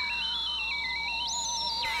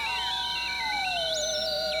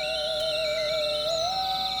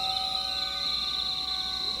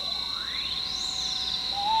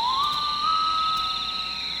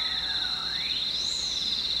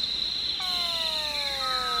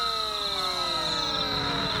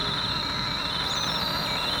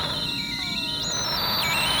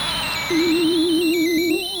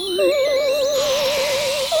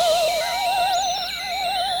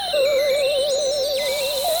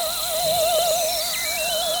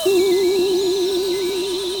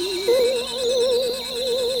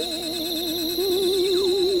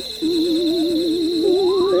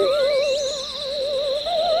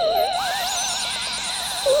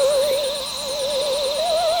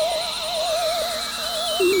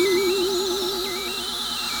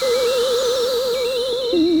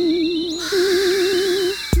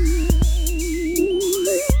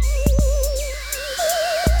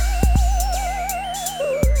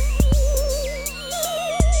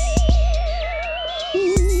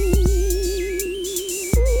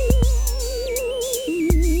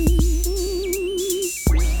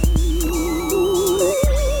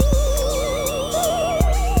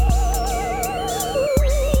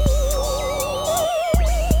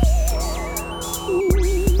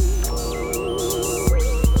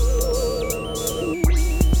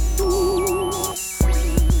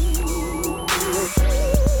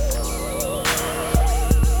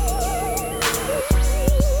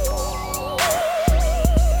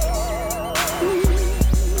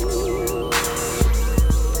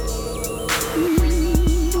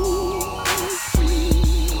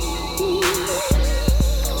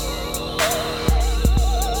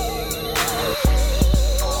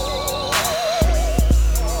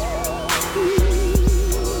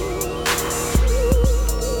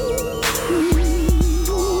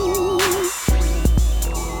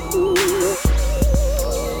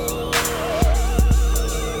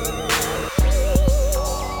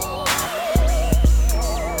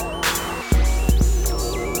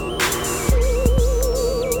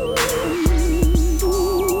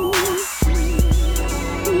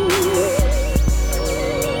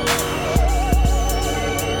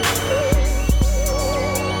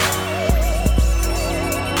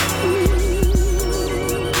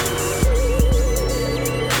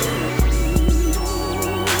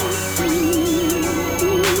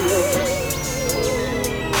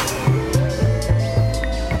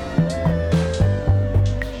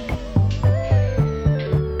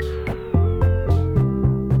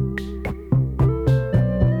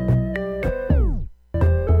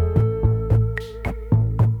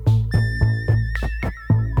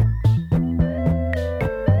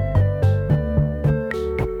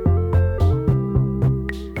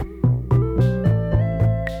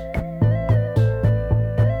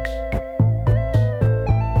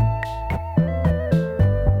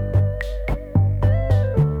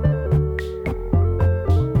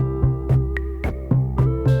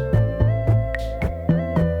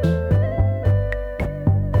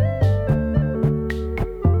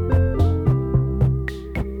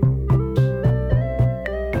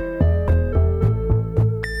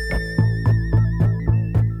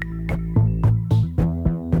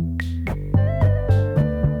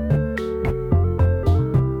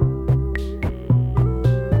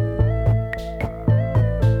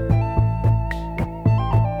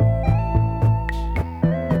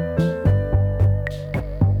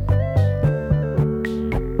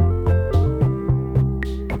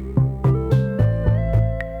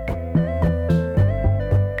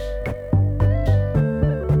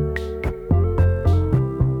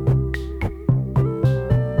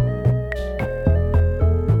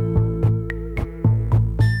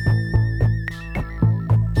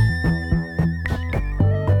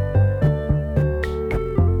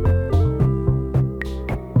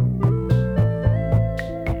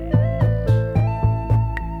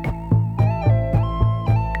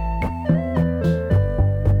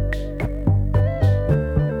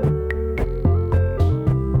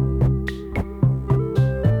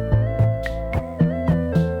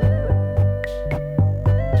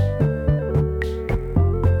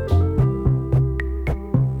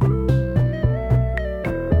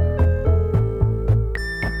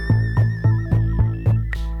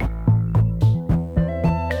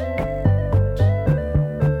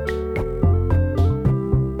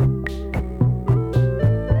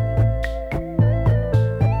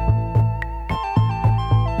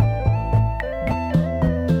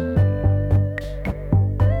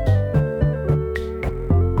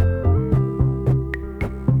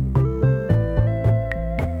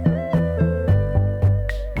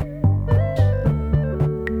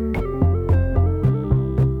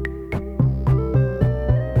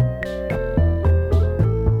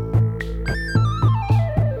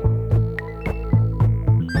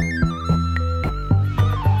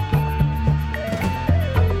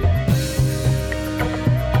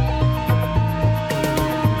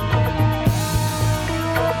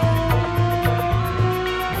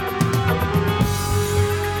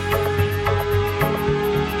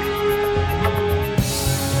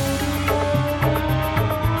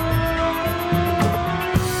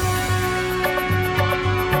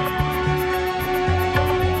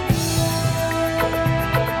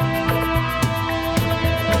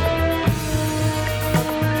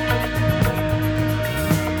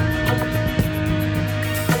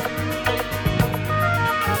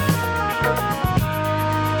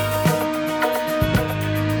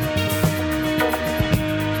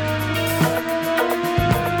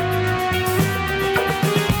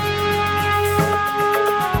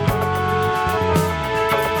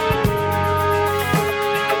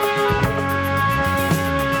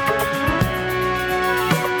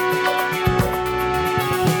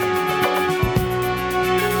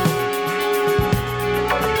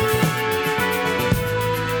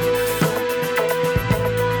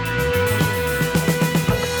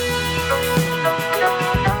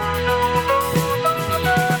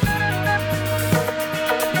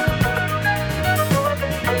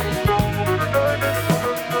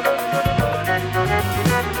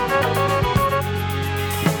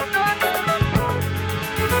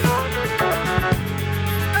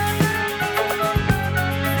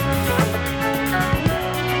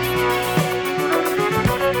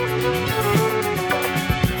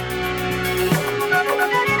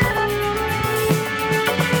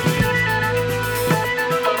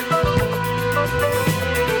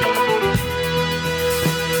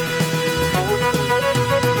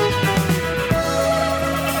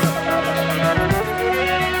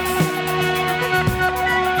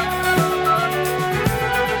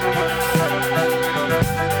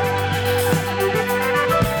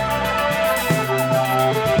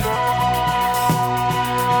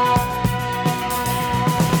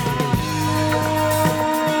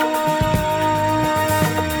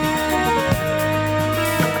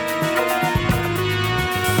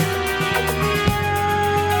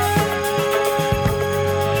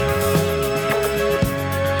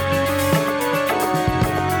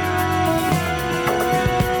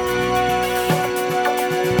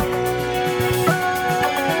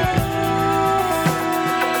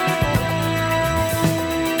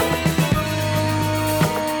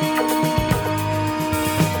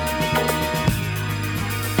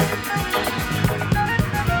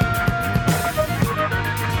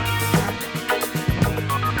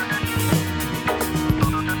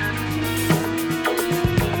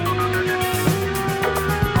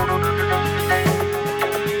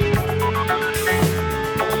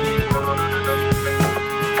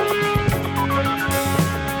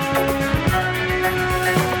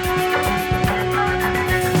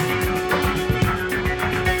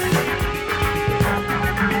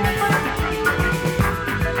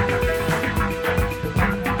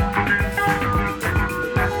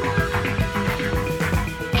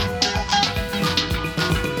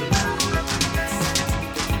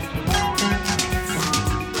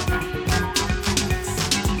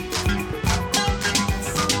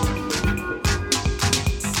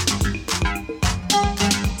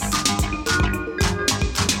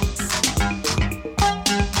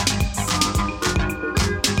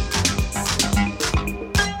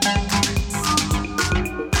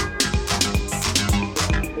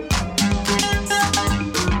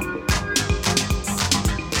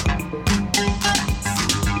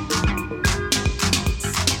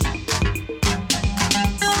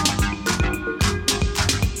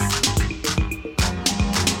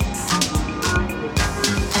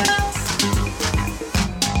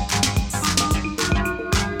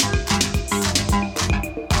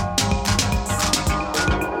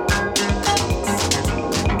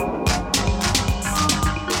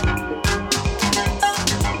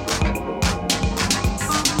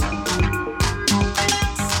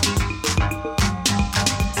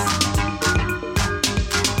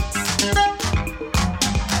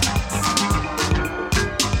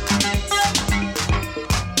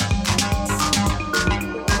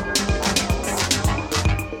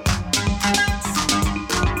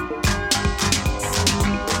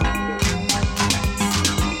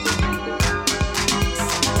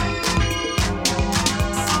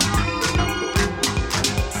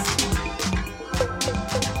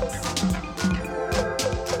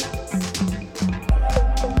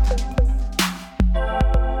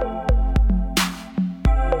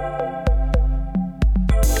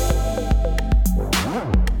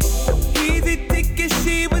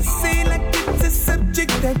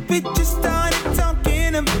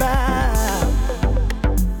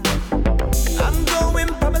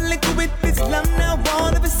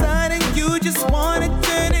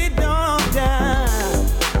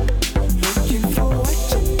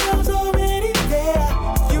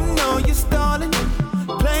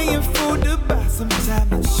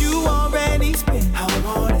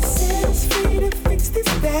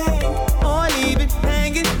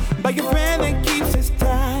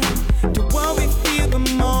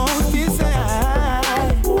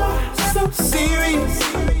 serious?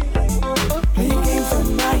 Playing games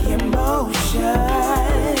with my emotions.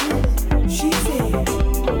 She said,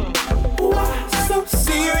 why so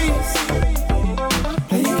serious?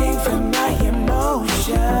 Playing games with my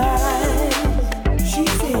emotions. She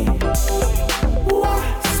said, why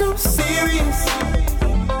so serious?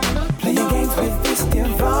 Playing games with this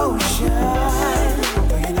devotion.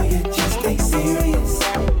 Do you know you just ain't serious?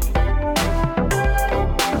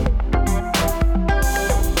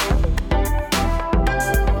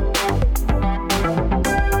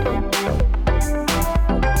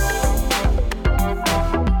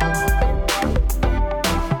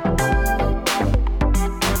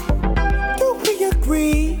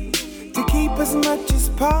 As much as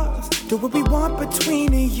pause, do what we want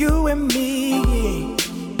between you and me.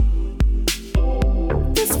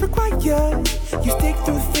 This requires you stick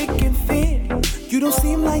through thick and thin. You don't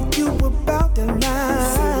seem like you about the line.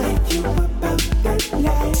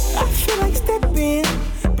 I feel like stepping,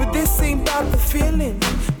 but this ain't about the feeling.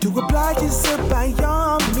 To oblige is a by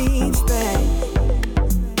all means thing.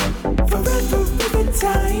 Forever with the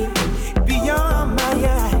time beyond my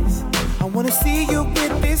eyes. I wanna see you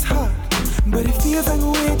with this heart. But it feels like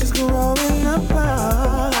we're just growing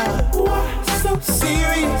apart. Why so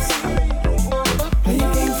serious?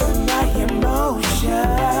 Playing games with my emotions.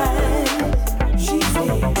 She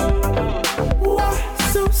said, why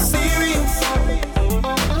so serious?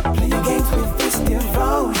 Playing games with this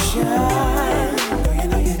devotion. Do you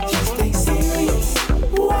know you just ain't serious?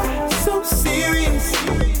 Why so serious?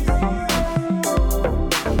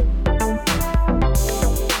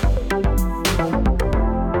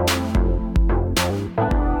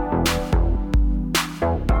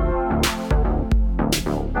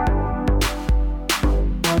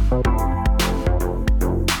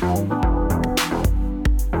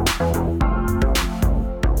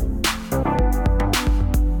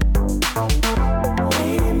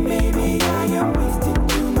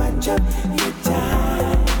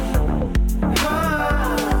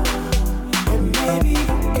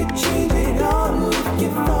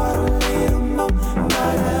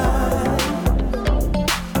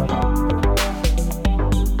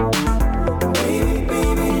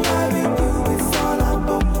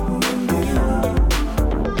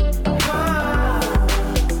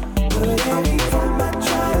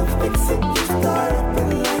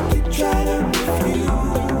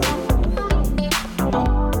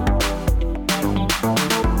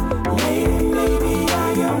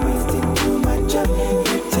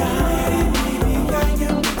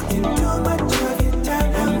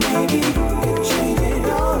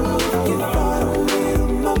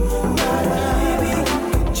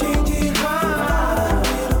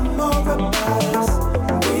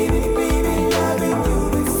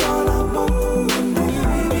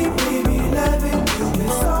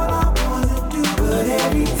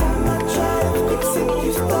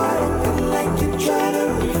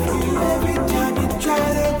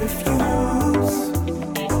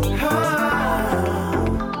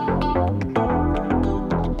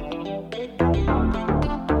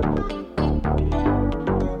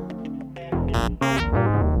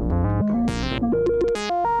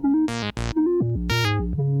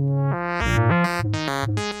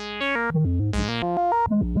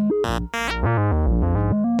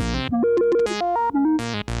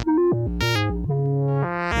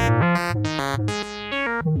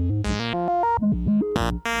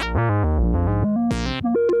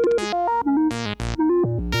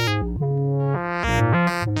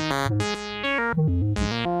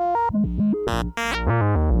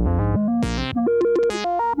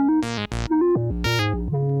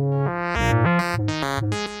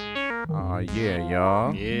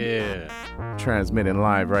 Transmitting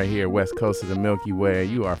live right here, west coast of the Milky Way.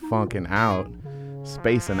 You are funking out,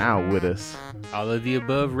 spacing out with us. All of the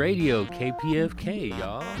above radio, KPFK,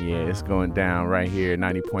 y'all. Yeah, it's going down right here.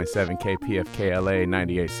 90.7 KPFK LA,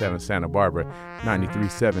 98.7 Santa Barbara,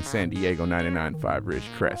 93.7 San Diego, 99.5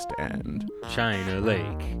 Ridgecrest, and China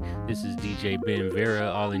Lake. This is DJ Ben Vera,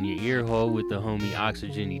 all in your ear hole with the homie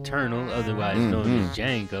Oxygen Eternal, otherwise known as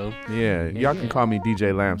Django. Yeah, y'all can call me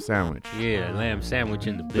DJ Lamb Sandwich. Yeah, Lamb Sandwich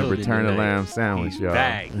in the building. The return of Lamb Sandwich, He's y'all.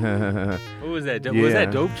 Back. What was that? Was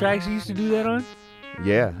that Dope Tracks you used to do that on?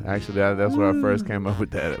 Yeah, actually, that's where I first came up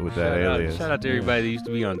with that alias. Shout out to everybody that used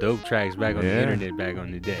to be on Dope Tracks back on the internet back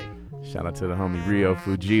on the day. Shout out to the homie Rio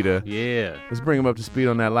Fujita. Yeah. Let's bring him up to speed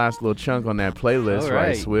on that last little chunk on that playlist,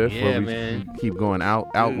 right, Swift? Yeah, where we man. Keep going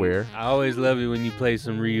outwhere. I always love it when you play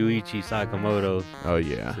some Ryuichi Sakamoto. Oh,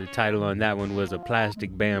 yeah. The title on that one was A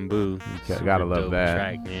Plastic Bamboo. Gotta love dope that.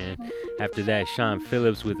 track, man. After that, Sean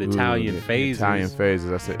Phillips with Italian Phases. Italian Phases,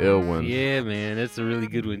 that's an ill one. Yeah, man, that's a really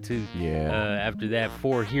good one, too. Yeah. After that,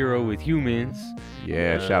 For Hero with Humans.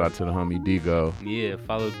 Yeah, shout out to the homie Digo. Yeah,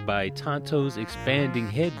 followed by Tonto's Expanding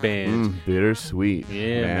Headband. Bittersweet.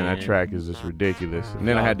 Yeah, man, that track is just ridiculous. And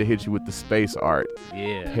then I had to hit you with the space art.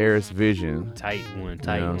 Yeah. Paris Vision. Tight one.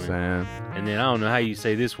 You know what I'm saying? And then I don't know how you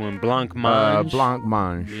say this one, Blancmange.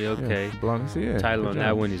 Blancmange. Yeah, okay. Yeah, Title on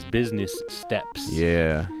that one is Business Steps.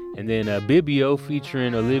 Yeah. And then Bibio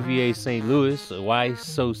featuring Olivier St. Louis, Why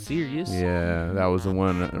So Serious? Yeah, that was the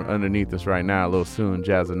one underneath us right now, a little soon,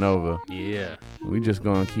 Jazzanova. Yeah. We just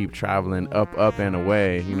gonna keep traveling up, and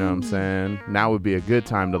away, you know what I'm saying? Now would be a good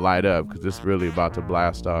time to light up, because it's really about to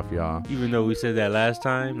blast off, y'all. Even though we said that last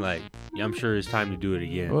time, like, I'm sure it's time to do it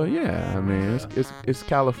again. Well, yeah, I mean, it's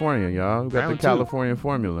California, y'all. We got Round the California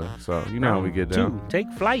formula, so you know how we get down. 2,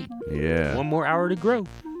 take flight. Yeah. 1 more hour to grow.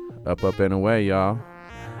 Up, and away, y'all.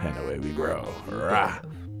 And away we grow. Rah.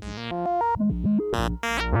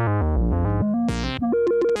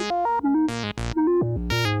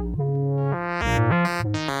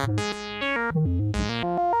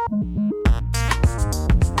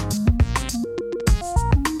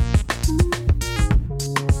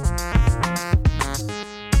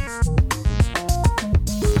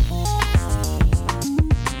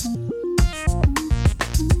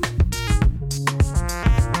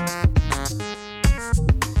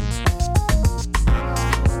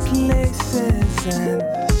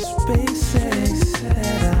 And spaces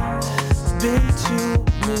that I've been to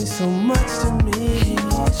mean so much to me,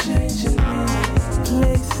 changing me.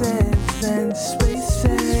 Places and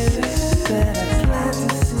spaces that I plan to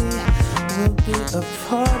see will be a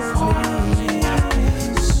part of me.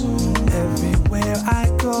 Everywhere I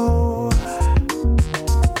go,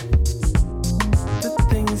 the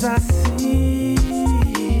things I see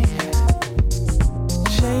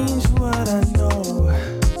change what I know.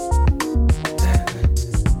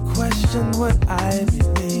 Question what I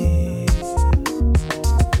believe.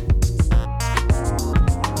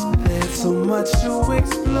 There's so much to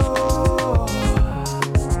explore.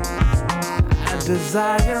 I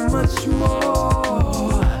desire much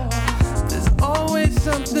more. There's always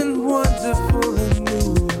something wonderful and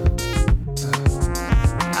new.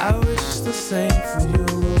 I wish the same for you,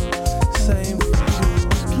 same for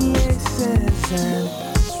you. Places and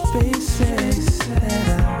spaces that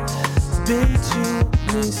I've been to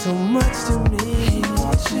mean so much to me,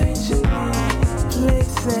 changing me.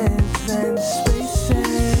 Places and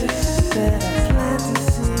spaces that I plan to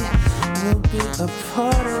see will be a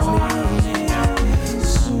part of me.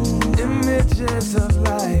 Images of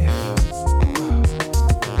life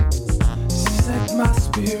set my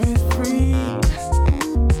spirit free.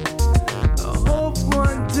 I hope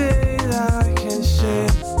one day that I can share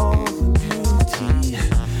all the beauty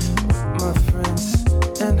with my friends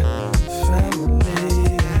and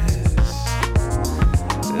family.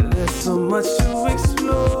 There's so much to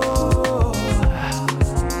explore.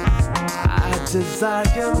 I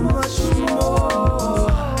desire much more.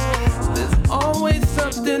 There's always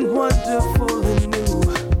something wonderful and new.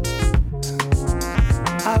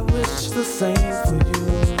 I wish the same for you,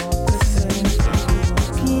 the same for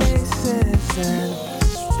you. Places and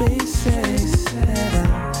spaces that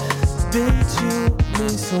I've been to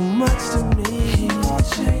mean so much to me,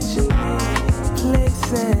 changing me.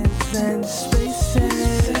 Places and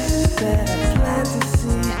spaces that I plan to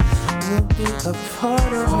see will be a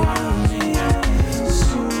part of me.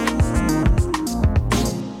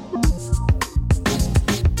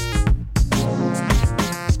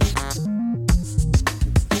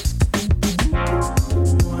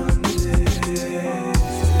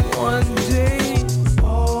 One day,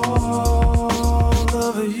 all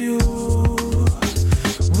of you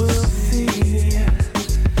will see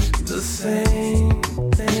the same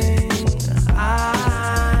thing I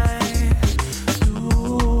do.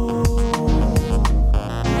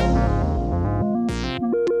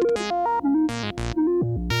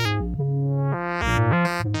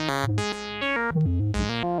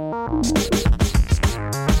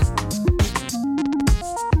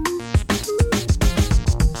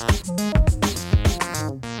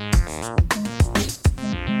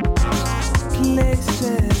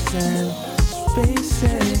 Places and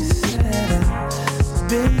spaces that I've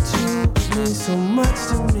been to mean so much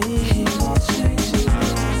to me, changing me.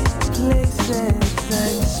 Places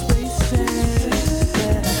and spaces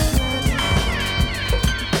that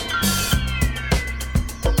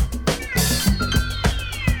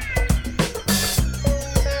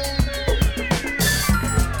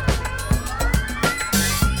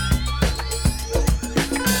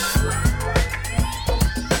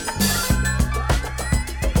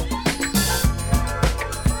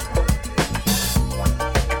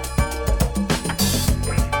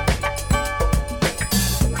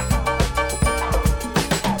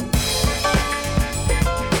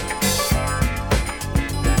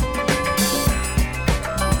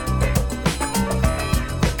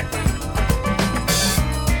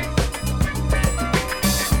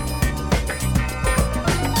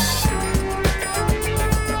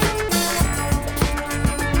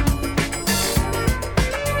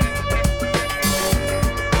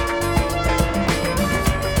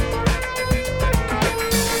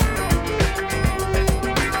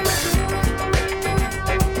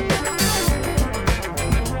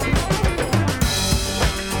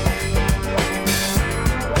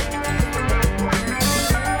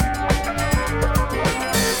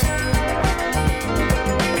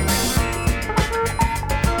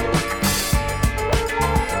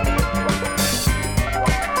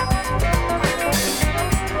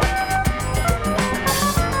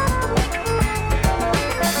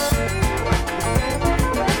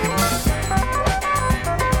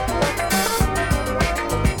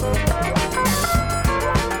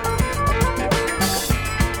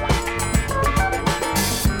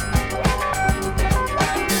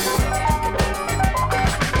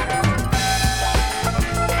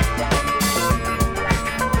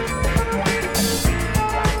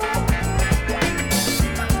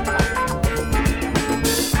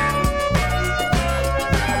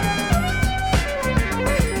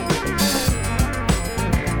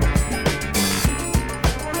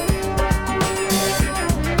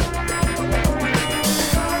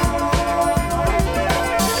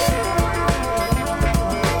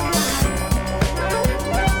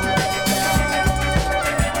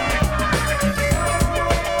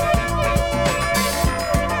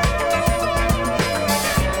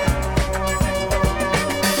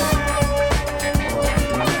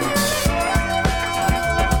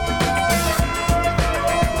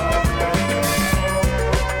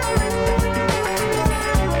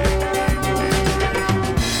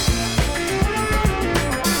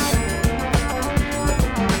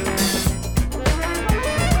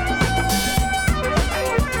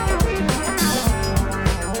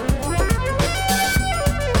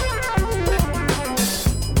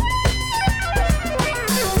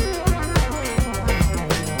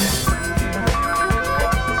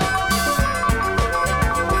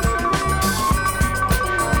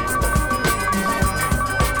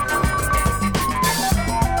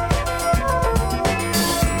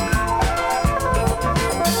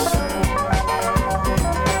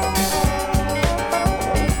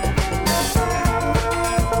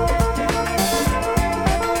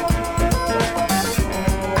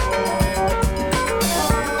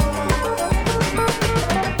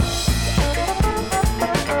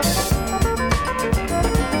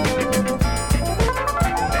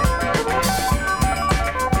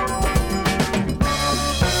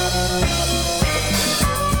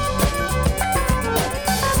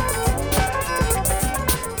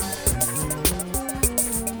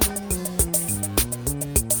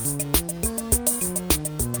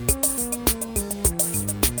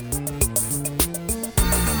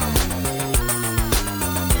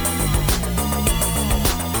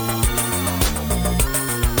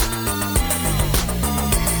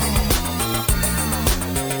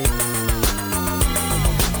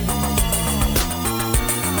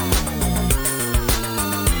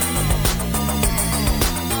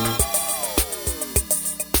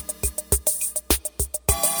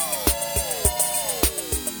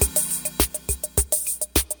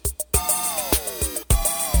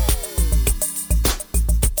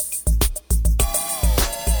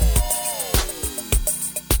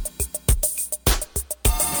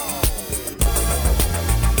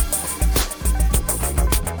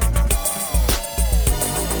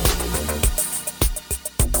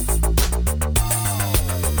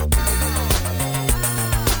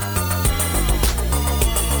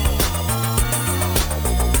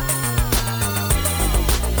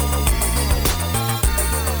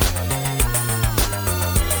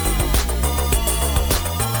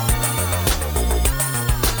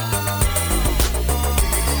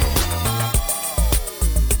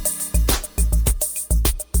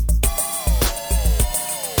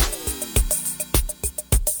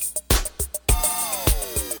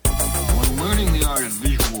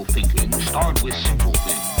with simple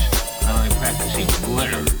things. Now I'm practicing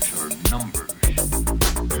letters or numbers.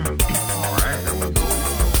 All right, here we go.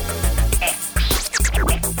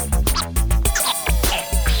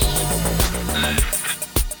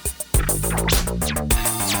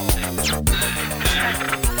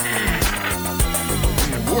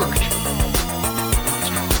 It worked.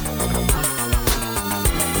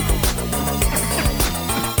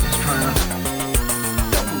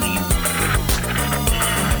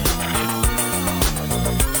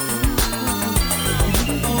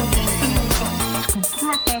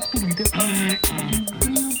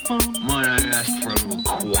 Might I ask for a little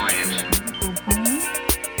quiet?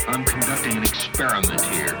 I'm conducting an experiment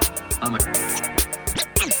here. I'm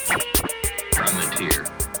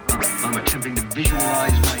attempting to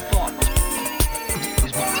visualize my thoughts.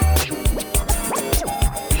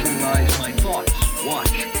 Visualize my thoughts.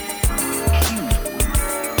 Watch.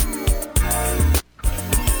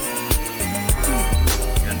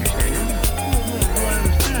 You understand? I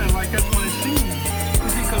understand. Like that's what it seems.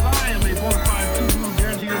 Because I am a bona fide true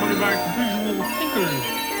guarantee your money back visual thinker.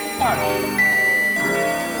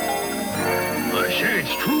 I say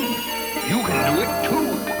it's true. You can do it too.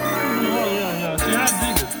 Oh, yeah. See, I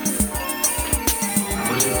dig it.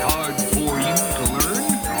 Was it hard for you to learn?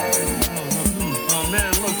 Oh,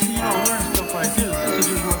 man, look, see, you don't learn stuff like this. This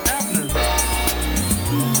is just what's happening.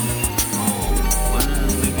 Well,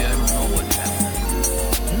 maybe I don't know what's happening.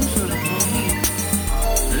 You said it, man.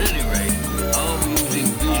 At any rate, I'll be using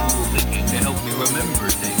visual thinking to help me remember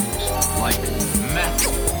things like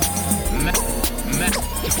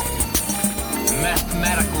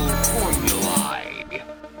mathematical formulae.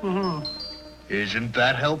 Isn't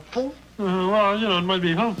that helpful? Well, you know, it might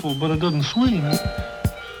be helpful, but it doesn't swing.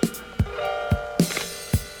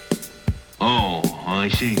 Oh, I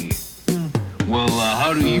see. Well,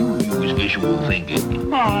 how do you use visual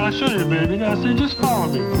thinking? Oh, I'll show you, baby. I say, just follow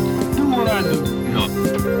me. Do what I do. No.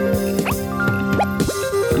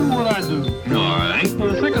 Do what I do. All right.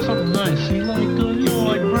 Well, think of something nice. See, like, you know,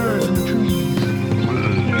 like birds in the trees.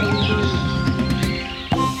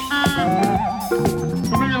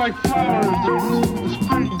 Or maybe like flowers that bloom in the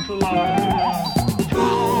spring for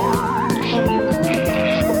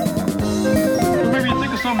or maybe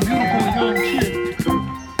think of some beautiful young chick.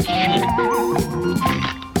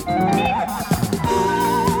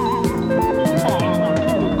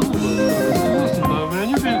 Listen, man,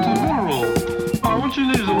 you're being too literal. What you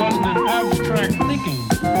need is a lesson in abstract thinking.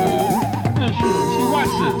 Yeah, sure. See,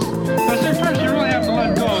 watch this. Now, see, first you really have to let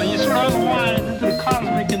go. You sort of unwind into the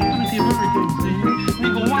cosmic infinity of everything, see?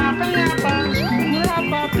 You go,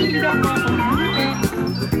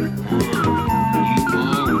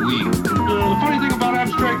 the funny thing about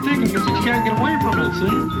abstract thinking is that you can't get away from it, see?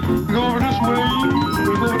 You go over this way, you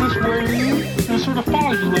go over this way, and it sort of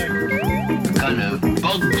follows you like. It kind of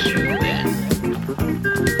bugs you then.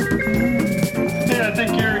 Yeah, I think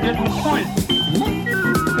you're getting the point.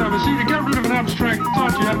 Yeah, but see, to get rid of an abstract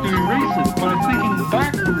thought, you have to erase it by thinking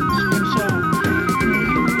backwards. And so,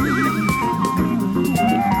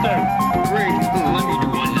 there. Great. Let me do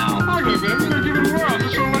one now. Okay, baby, you're gonna give it a whirl.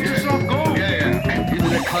 Just sort of let yourself go. Yeah. Into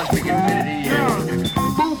the cosmic infinity. Yeah.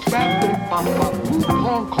 Boop, bap, boop, bop, bop, boop,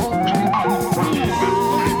 honk, honk,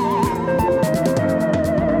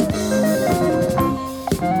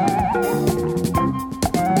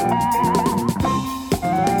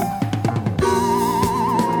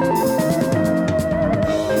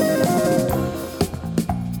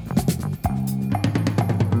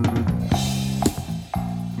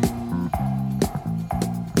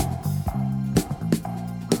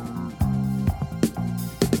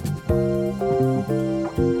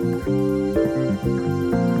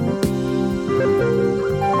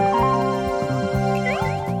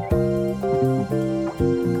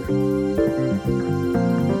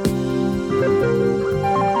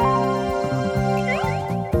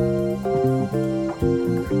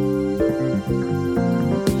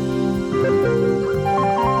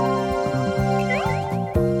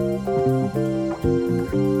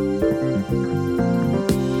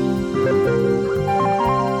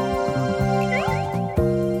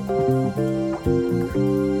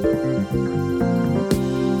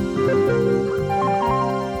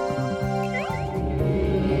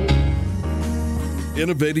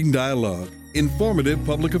 Innovating dialogue, informative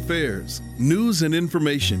public affairs, news and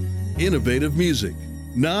information, innovative music,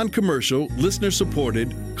 non-commercial,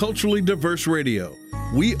 listener-supported, culturally diverse radio.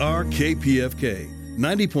 We are KPFK,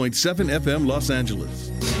 90.7 FM Los Angeles.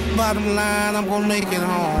 Bottom line, I'm gonna make it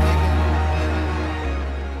home.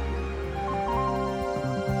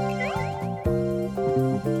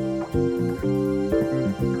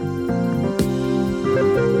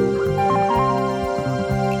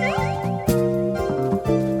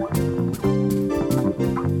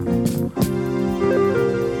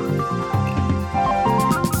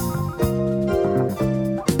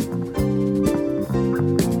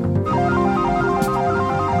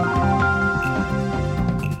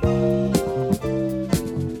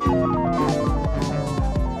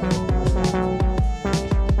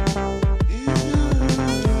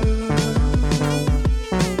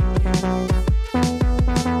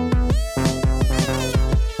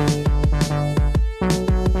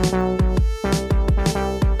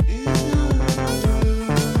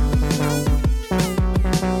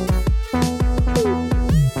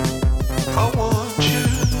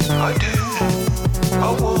 I do.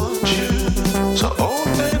 I want you. So all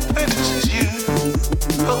that matters is you.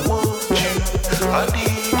 I want you. I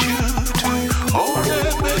need you to. All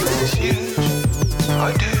that matters is you.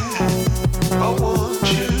 I do. I want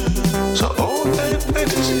you. So all that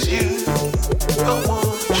matters is you. I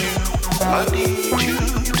want you. I need you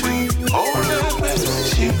to. All that matters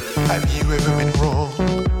is you. Have you ever been wrong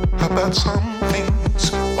about some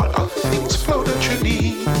things, while other things flow that you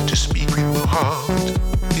need to speak with the heart?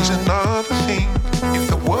 Is another thing. If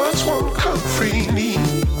the words won't come freely,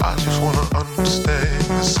 I just wanna understand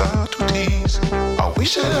the subtleties. I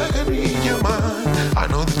wish that I could read your mind. I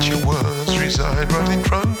know that your words reside right in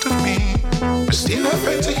front of me, but still I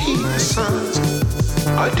fail to heed the signs.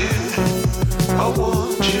 I do. I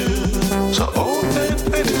want you. So all that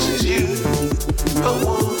matters is you. I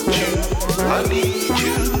want you. I need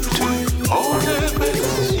you to. All that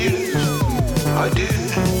matters is you. I do.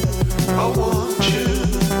 I want you.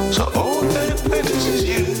 So all that matters is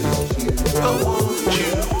you. I want you.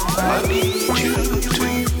 I need you to.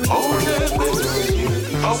 All that matters is you.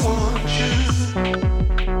 I want you.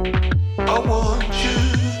 I want you.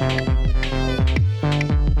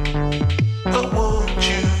 I want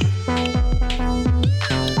you.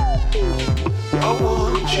 I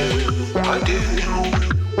want you. I do.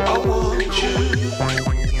 I want you.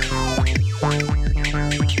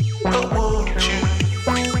 I want you.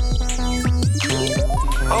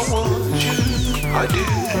 I want you. I do.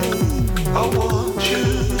 I want you.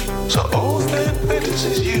 So all that matters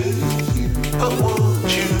is you. I want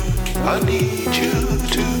you. I need you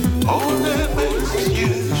to. All that matters is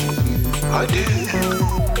you. I do.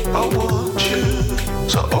 I want you.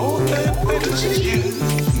 So all that matters is you.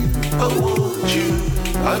 I want you.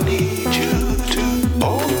 I need you to.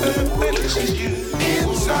 All that matters is you.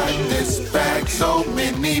 Inside this bag, so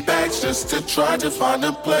many bags just to try to find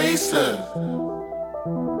a place to.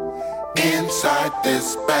 Inside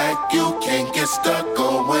this bag, you can't get stuck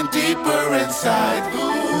going deeper inside.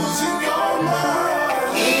 Losing your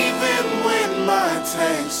mind. Even when my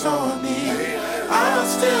tank's on E, I'll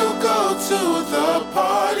still go to the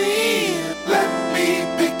party. Let me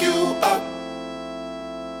pick you up.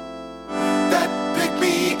 That pick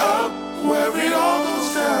me up where it all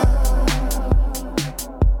goes down.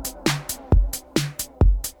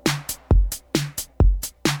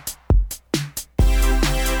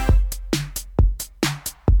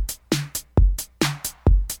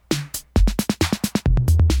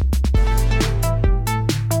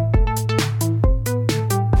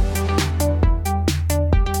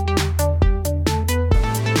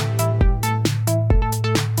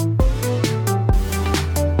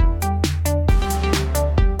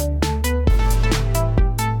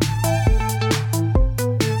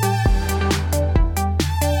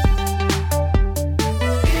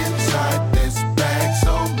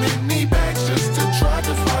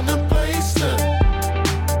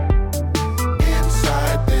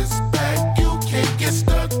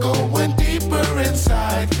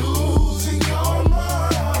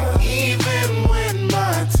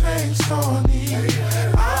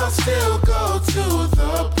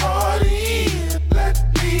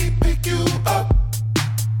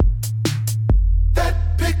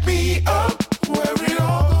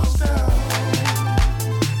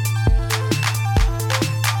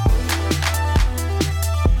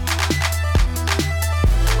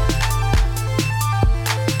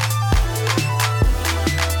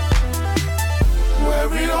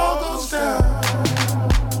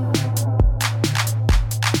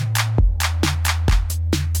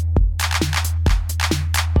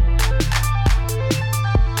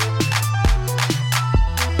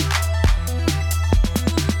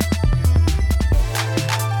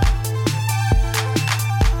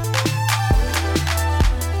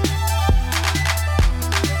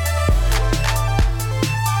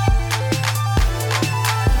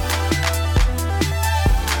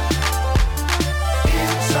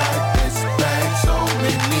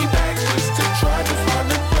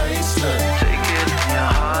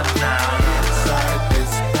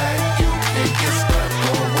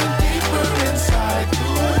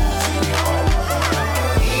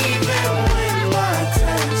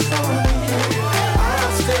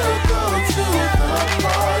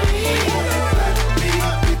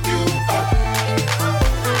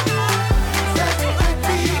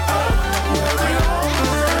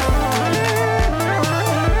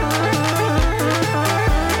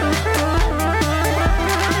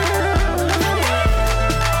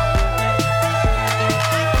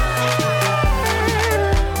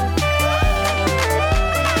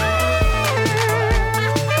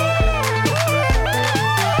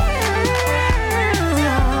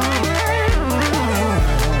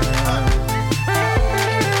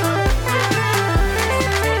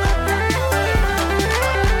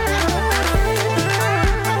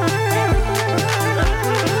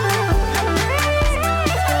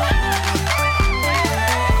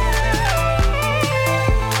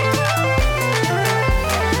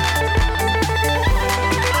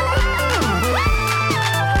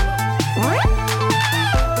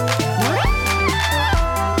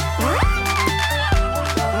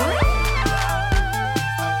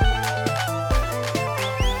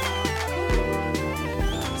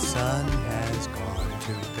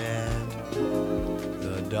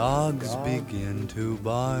 Dogs begin to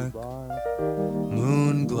bark.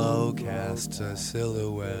 Moon glow casts a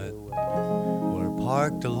silhouette. We're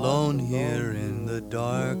parked alone here in the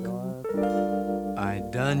dark. I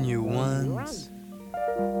done you once,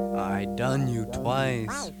 I done you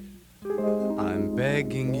twice. I'm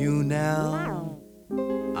begging you now,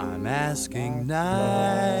 I'm asking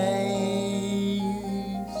nice.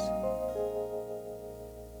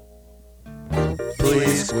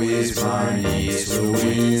 Please squeeze my knees,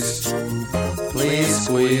 Louise. Please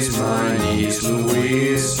squeeze my knees,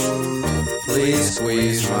 Louise. Please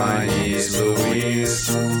squeeze my knees, Louise.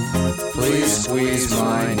 Please squeeze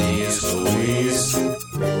my knees, Louise.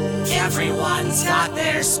 Everyone's got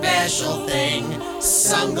their special thing.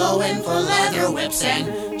 Some go in for leather whips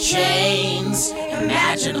and chains.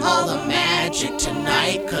 Imagine all the magic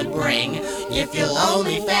tonight could bring if you'll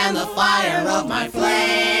only fan the fire of my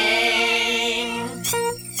flame.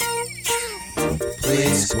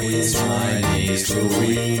 Please squeeze my knees,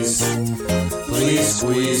 Louise. Please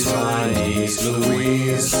squeeze my knees,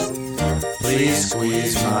 Louise. Please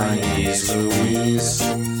squeeze my knees, Louise.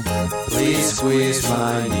 Please squeeze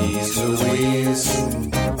my knees, Louise.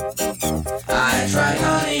 I tried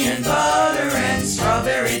honey and butter and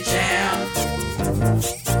strawberry jam,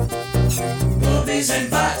 movies and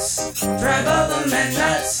butts, tried bubblegum and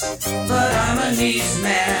nuts, but I'm a knees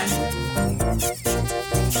man.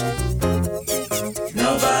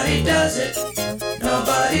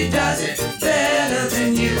 Nobody does it better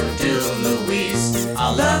than you do, Louise.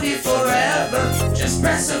 I'll love you forever, just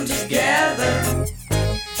press them together.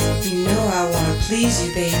 You know I wanna please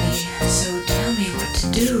you, baby, so tell me what to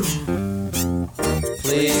do.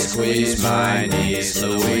 Please squeeze my knees,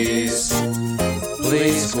 Louise.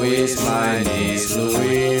 Please squeeze my knees,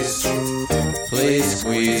 Louise. Please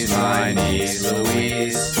squeeze my knees,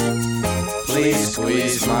 Louise. Please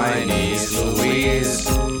squeeze my knees, Louise.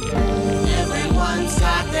 Everyone's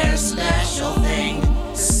got their special thing.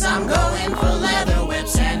 Some go in for leather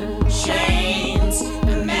whips and chains.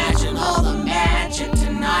 Imagine all the magic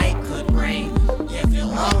tonight could bring if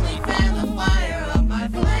you'll only fan the fire of my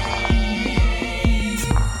flame.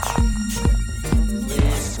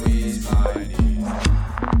 Please squeeze my knees.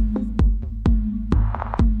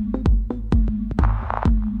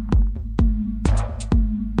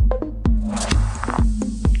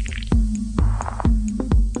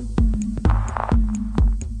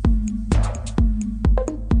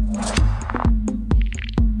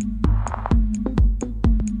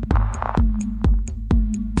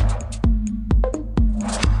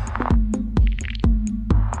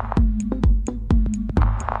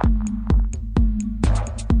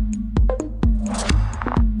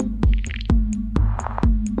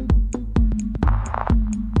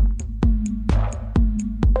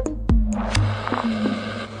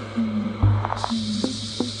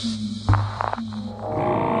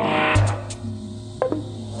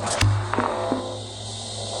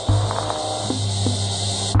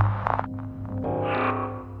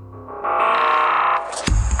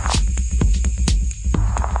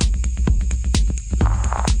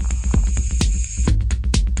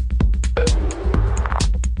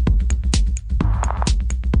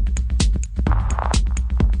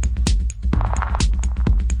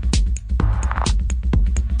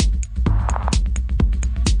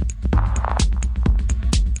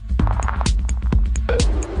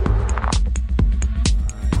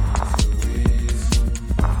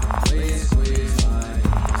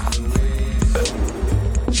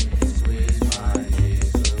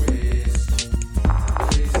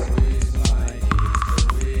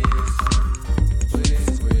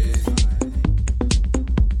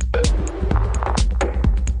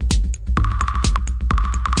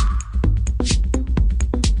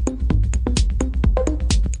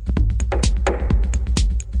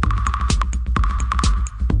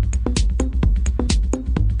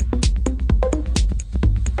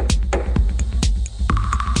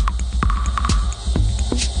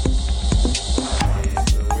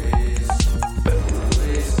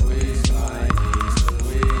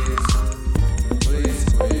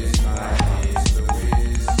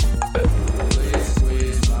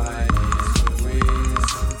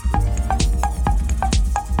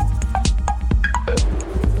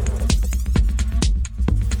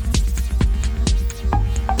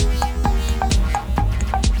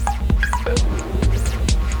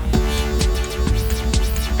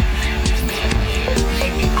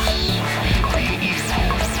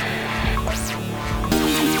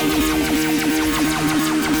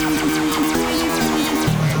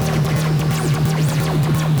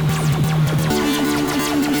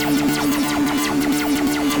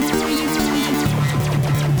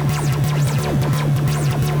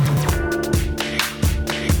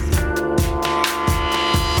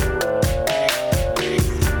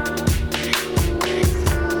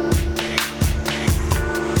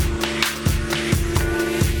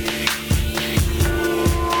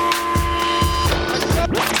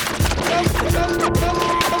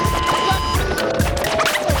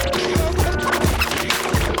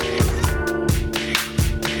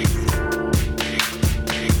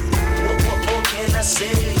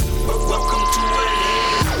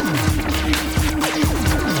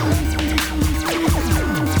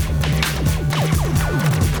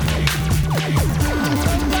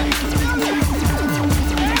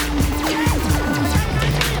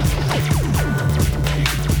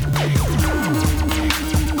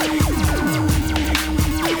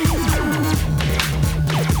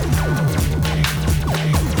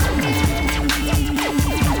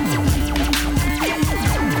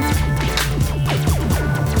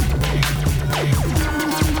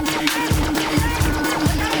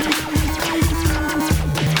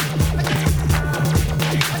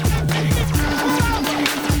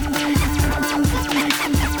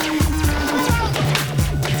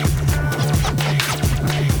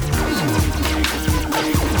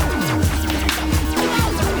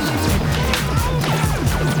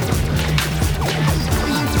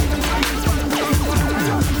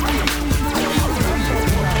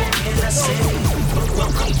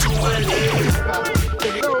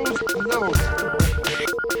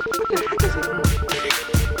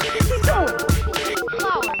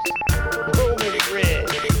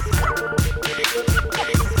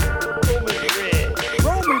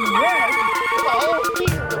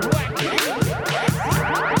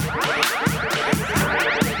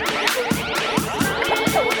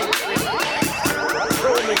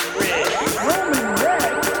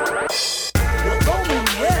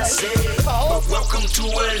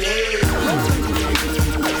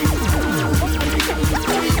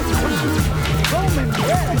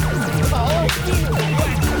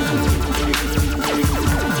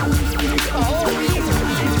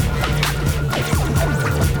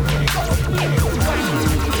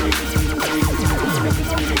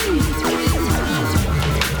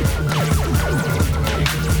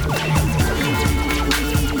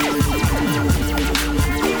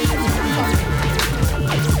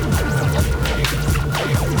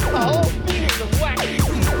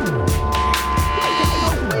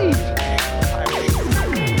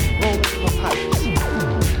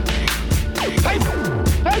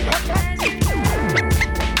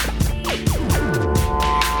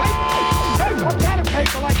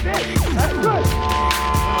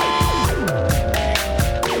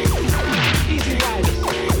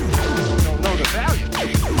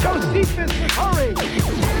 Mr. Hurry!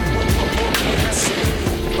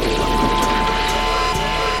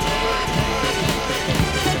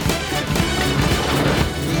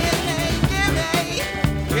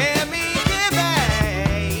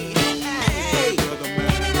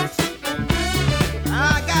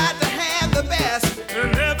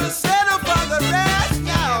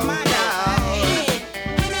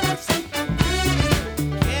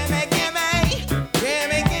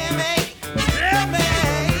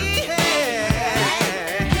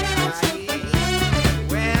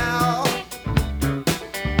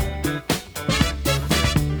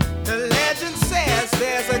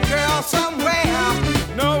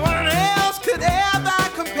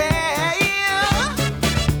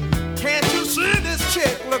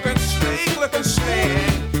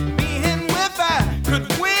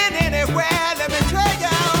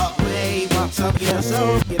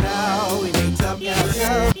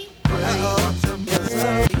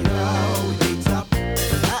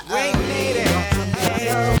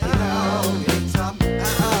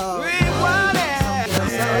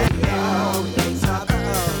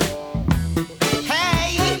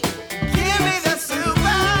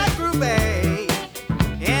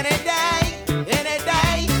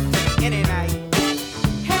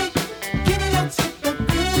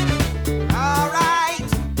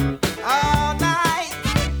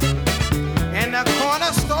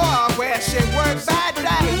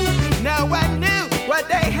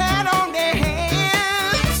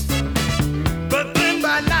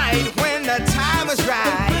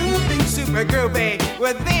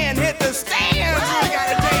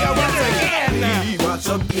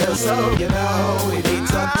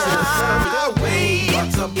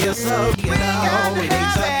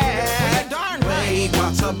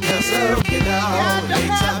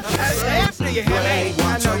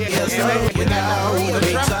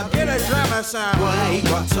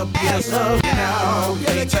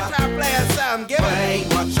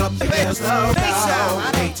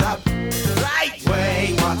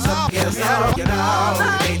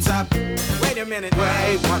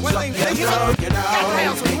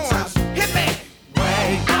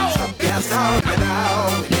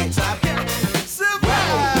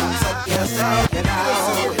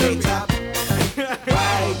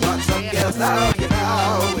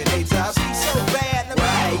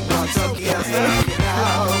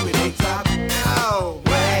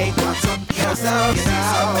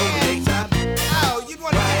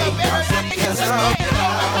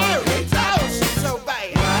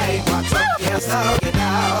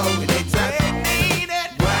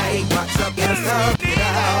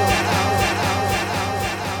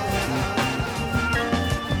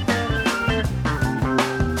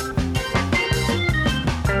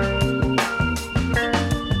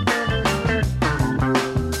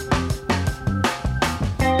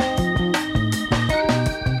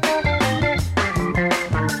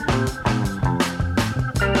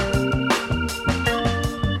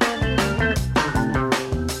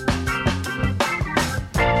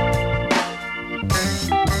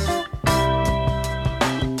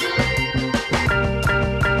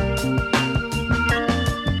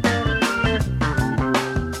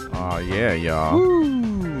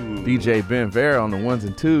 DJ Ben Vera on the ones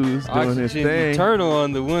and twos doing Oxygen his thing. Eternal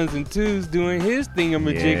on the ones and twos doing his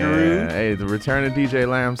thingamajiggeroo. Yeah. Hey, the return of DJ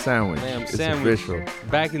Lamb Sandwich. It's official.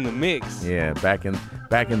 Back in the mix. Yeah, back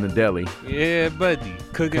in the deli. Yeah, buddy.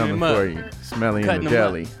 Cooking Coming him up. for you. Smelly Cutting in the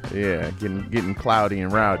deli. Yeah, getting cloudy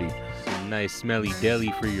and rowdy. Some nice smelly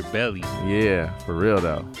deli for your belly. Yeah, for real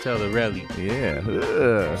though. Tell the rally. Yeah.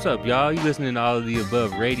 What's up, y'all? You listening to All of the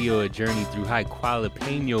Above Radio, a journey through high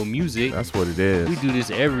jalapeno music. That's what it is. We do this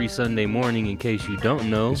every Sunday morning, in case you don't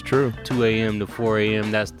know. It's true. 2 a.m. to 4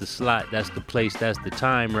 a.m. That's the slot. That's the place. That's the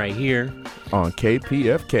time right here. On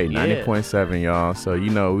KPFK 90.7, y'all. So you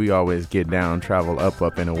know we always get down, travel up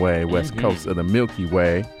and away, west coast of the Milky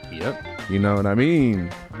Way. Yep. You know what I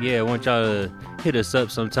mean? Yeah, I want y'all to hit us up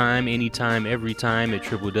sometime, anytime, every time at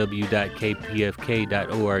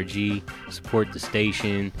www.kpfk.org. Support the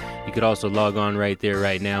station. You could also log on right there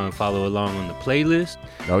right now and follow along on the playlist.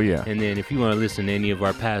 Oh, yeah. And then if you want to listen to any of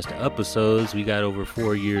our past episodes, we got over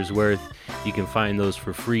 4 years worth. You can find those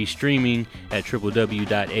for free streaming at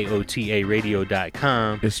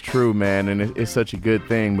www.aotaradio.com. It's true, man, and it's such a good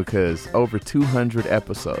thing because over 200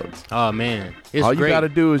 episodes. Oh, man. It's all great. You got to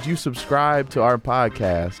do is you subscribe to our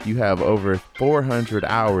podcast. You have over 400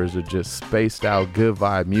 hours of just spaced out good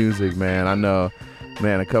vibe music, man. I know,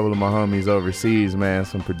 man, a couple of my homies overseas, man,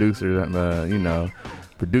 some producers,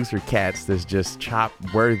 producer cats that's just chop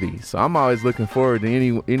worthy. So I'm always looking forward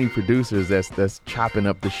to any producers that's chopping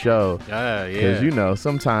up the show. Yeah. Because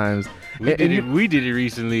sometimes we did it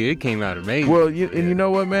recently. It came out amazing. Well, and you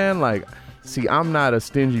know what, man? Like, see, I'm not a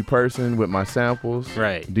stingy person with my samples.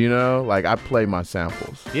 Right. Do you know? Like, I play my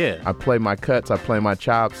samples. Yeah. I play my cuts. I play my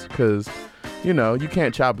chops because, you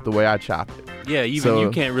can't chop it the way I chop it. Yeah,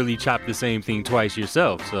 you can't really chop the same thing twice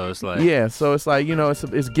yourself, so it's like... Yeah, so it's like,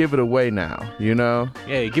 it's give it away now,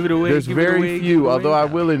 Yeah, give it away. There's very few, although I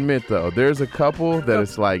will admit, though, there's a couple that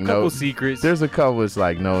it's like, couple secrets. There's a couple it's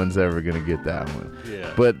like, no one's ever going to get that one.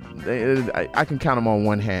 Yeah. But I can count them on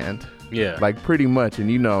one hand. Yeah. Like, pretty much,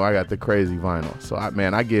 and I got the crazy vinyl. So,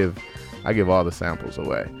 I give all the samples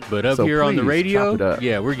away. But up here on the radio,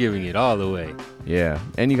 we're giving it all away. Yeah,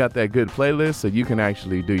 and you got that good playlist, so you can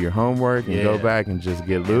actually do your homework and go back and just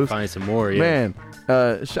get loose. Find some more, Man,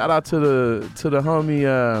 shout out to the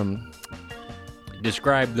homie.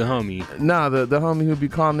 Describe the homie. Nah, the homie who be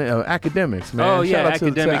calling it Academics, man. Oh, yeah, shout out to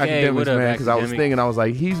Academic. Academics, Hey, man, because I was thinking, I was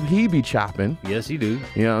like, he be chopping. Yes, he do.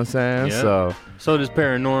 You know what I'm saying? Yep. So does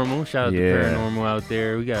Paranormal. Shout out to Paranormal out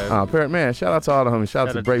there. We got man, shout out to all the homies. Shout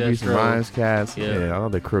out to Breakbeats and Rhymes Cats. Yeah, all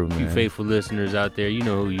the crew, man. You faithful listeners out there, you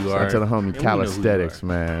know who you are. Shout out to the homie Calisthenics,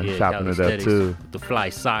 man. Yeah, chopping it up too. The fly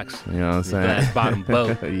socks. You know what I'm saying? Glass bottom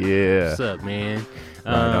boat. Yeah. What's up, man?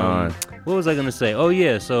 Right on. What was I gonna say? Oh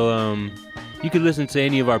yeah, so you can listen to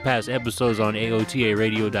any of our past episodes on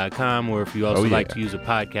AOTARadio.com, or if you also like to use a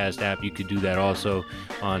podcast app, you could do that also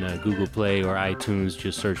on Google Play or iTunes.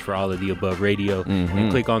 Just search for All of the Above Radio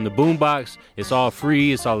and click on the boombox. It's all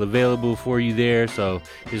free. It's all available for you there. So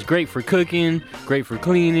it's great for cooking, great for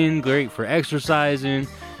cleaning, great for exercising.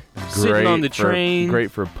 Sitting on the train.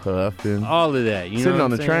 Great for puffing. All of that. Sitting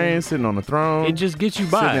on the train, sitting on the throne. It just gets you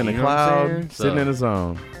by. Sitting in the cloud, sitting in the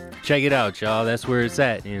zone. Check it out, y'all. That's where it's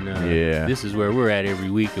at. And this is where we're at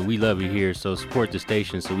every week, and we love it here. So support the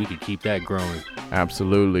station so we can keep that growing.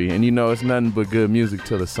 Absolutely. And it's nothing but good music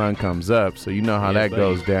till the sun comes up. So you know how that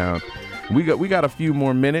goes down. We got a few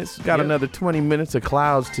more minutes. Got another 20 minutes of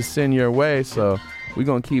clouds to send your way. So we're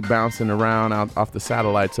going to keep bouncing around off the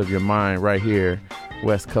satellites of your mind right here,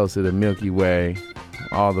 west coast of the Milky Way,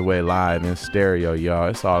 all the way live in stereo, y'all.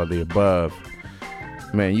 It's all of the above.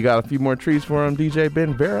 Man, you got a few more treats for him, DJ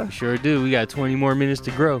Ben Vera? Sure do. We got 20 more minutes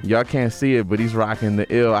to grow. Y'all can't see it, but he's rocking the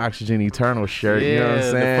Ill Oxygen Eternal shirt. You know what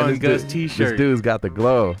I'm saying? The Fun Gus t-shirt. This dude's got the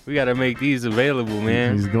glow. We got to make these available,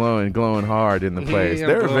 man. He's glowing hard in the place.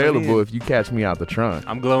 They're available if you catch me out the trunk.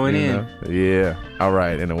 I'm glowing in. Yeah. All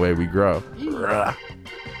right. And away we grow. Yeah.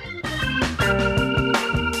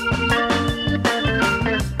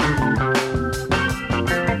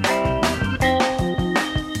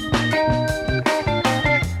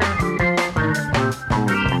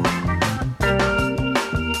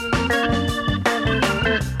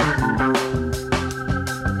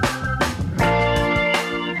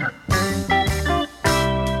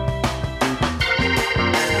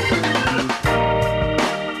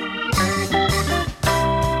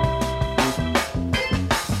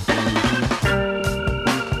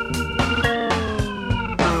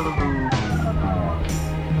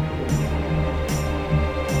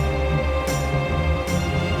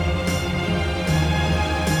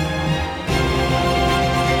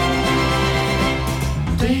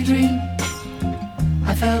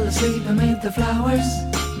 The flowers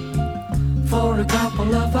for a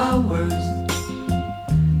couple of hours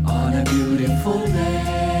on a beautiful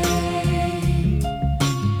day.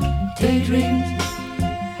 Daydream,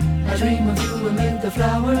 I dream of you amid the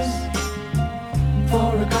flowers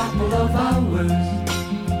for a couple of hours.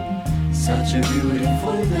 Such a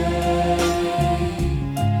beautiful day.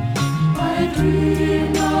 I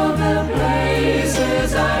dream of the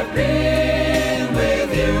places I've been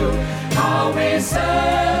with you, always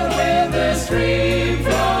sad with the stream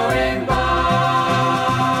flowing by.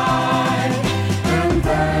 And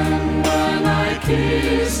then when I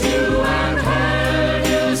kiss you and hold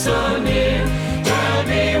you so near, tell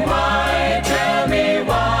me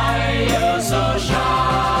why you're so shy.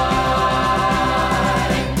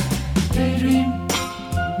 Daydream,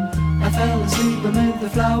 I fell asleep amid the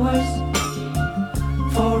flowers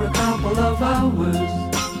for a couple of hours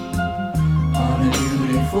on a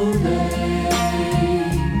beautiful day.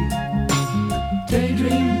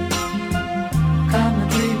 Daydream, come and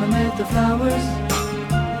dream amid the flowers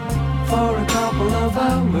for a couple of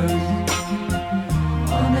hours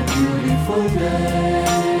on a beautiful day.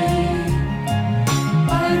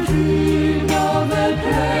 I dream of the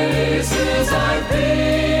places I've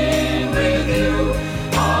been with you,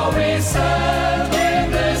 always sad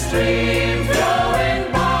with the stream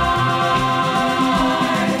flowing by.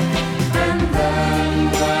 And then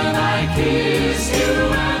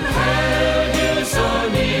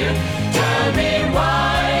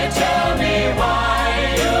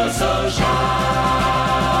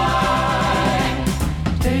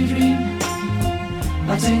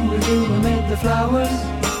dancing with you amid the flowers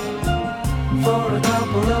for a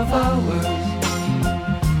couple of hours,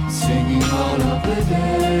 singing all of the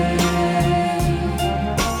day.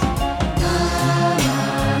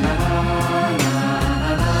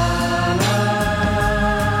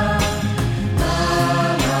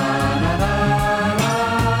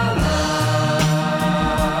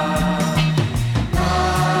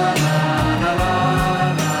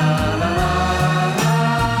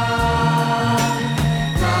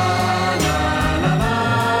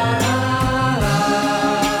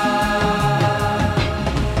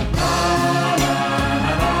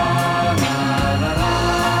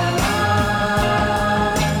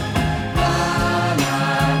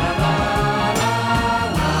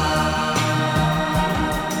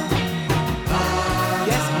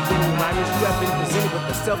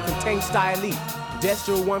 Self-contained style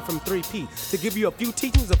Destro 1 from 3P to give you a few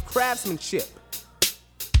teachings of craftsmanship.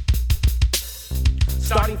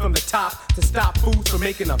 Starting from the top to stop fools from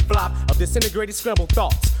making a flop of disintegrated scrambled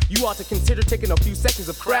thoughts. You ought to consider taking a few sections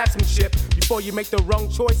of craftsmanship before you make the wrong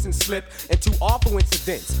choice and slip into awful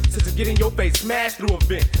incidents, such as getting your face smashed through a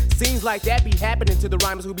vent. Scenes like that be happening to the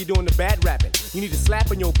rhymers who be doing the bad rapping. You need to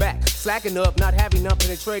slap on your back, slacking up, not having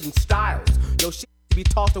unpenetrating styles. Your shit be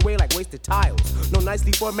tossed away like wasted tiles. No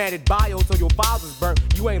nicely formatted bios, so your files is burnt.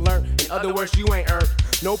 You ain't learned. In other words, you ain't earned.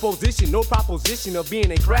 No position, no proposition of being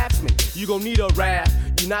a craftsman. You gon' need a raft.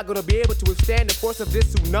 You're not gonna be able to withstand the force of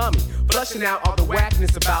this tsunami, flushing out all the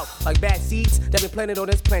whackness about, like bad seeds that been planted on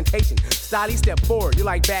this plantation. Styley, step forward. You're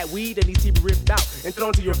like bad weed that needs to be ripped out and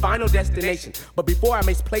thrown to your final destination. But before I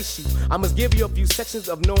misplace you, I must give you a few sections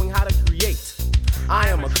of knowing how to create. I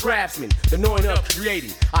am a craftsman, the knowing of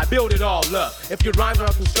creating. I build it all up. If your rhymes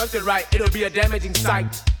are constructed right, it'll be a damaging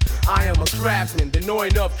sight. I am a craftsman, the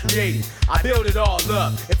knowing of creating. I build it all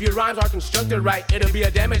up. If your rhymes are constructed right, it'll be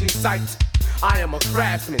a damaging sight. I am a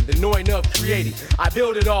craftsman, the knowing of creating. I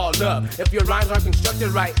build it all up. If your rhymes are constructed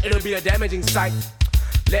right, it'll be a damaging sight.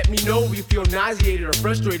 Let me know if you feel nauseated or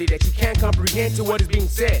frustrated that you can't comprehend to what is being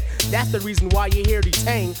said. That's the reason why you're here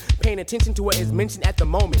detained, paying attention to what is mentioned at the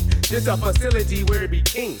moment. This a facility where it be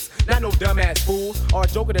kings, not no dumbass fool or a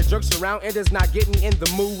joker that jerks around and does not get me in the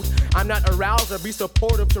mood. I'm not aroused or be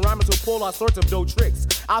supportive to rhymers who pull all sorts of dope tricks.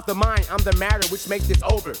 Out the mind, I'm the matter which makes this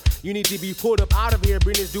over. You need to be pulled up out of here,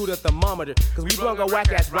 bring this dude a thermometer. Cause we brung a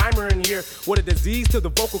whack-ass rhymer in here with a disease to the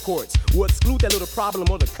vocal cords. We'll exclude that little problem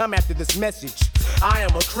or to come after this message. I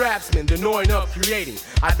am a craftsman, the knowing of creating.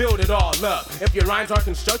 I build it all up. If your rhymes are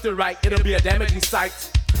constructed right, it'll be a damaging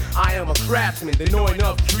sight. I am a craftsman, the knowing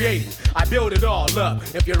of creating. I build it all up.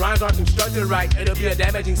 If your rhymes are constructed right, it'll be a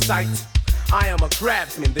damaging sight. I am a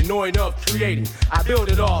craftsman, the knowing of creating. I build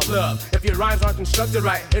it all up. If your rhymes are constructed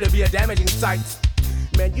right, it'll be a damaging sight.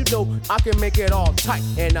 Man, you know I can make it all tight.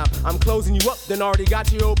 And I'm closing you up, then already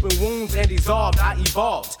got your open wounds and dissolved. I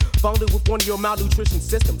evolved, founded with one of your malnutrition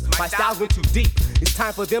systems. My styles went too deep. It's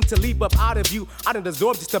time for them to leap up out of you. I done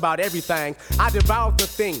absorbed just about everything. I devoured the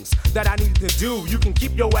things that I needed to do. You can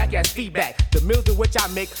keep your whack ass feedback. The meals in which I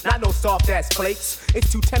make, not no soft ass flakes.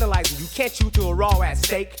 It's too tantalizing. You can't chew to a raw ass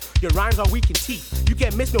steak. Your rhymes are weak in teeth. You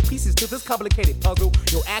can't miss no pieces to this complicated puzzle.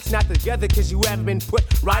 Your act's not together cause you haven't been put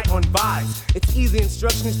right on vibes. It's easy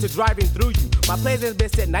instructions to driving through you. My place has been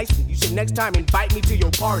set nicely. You should next time invite me to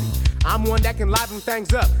your party. I'm one that can liven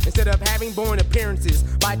things up instead of having boring appearances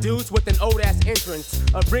by dudes with an old ass entrance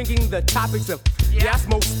of bringing the topics of I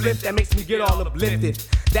smoke split that makes me get all uplifted.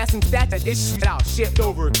 That's in fact that issue that I'll shift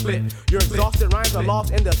over a clip. Your exhausted rhymes are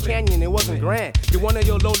lost in the canyon. It wasn't grand. Get one of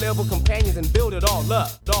your low level companions and build it all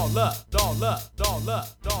up, all up, all up, all up,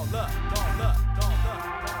 all up, all up, all up.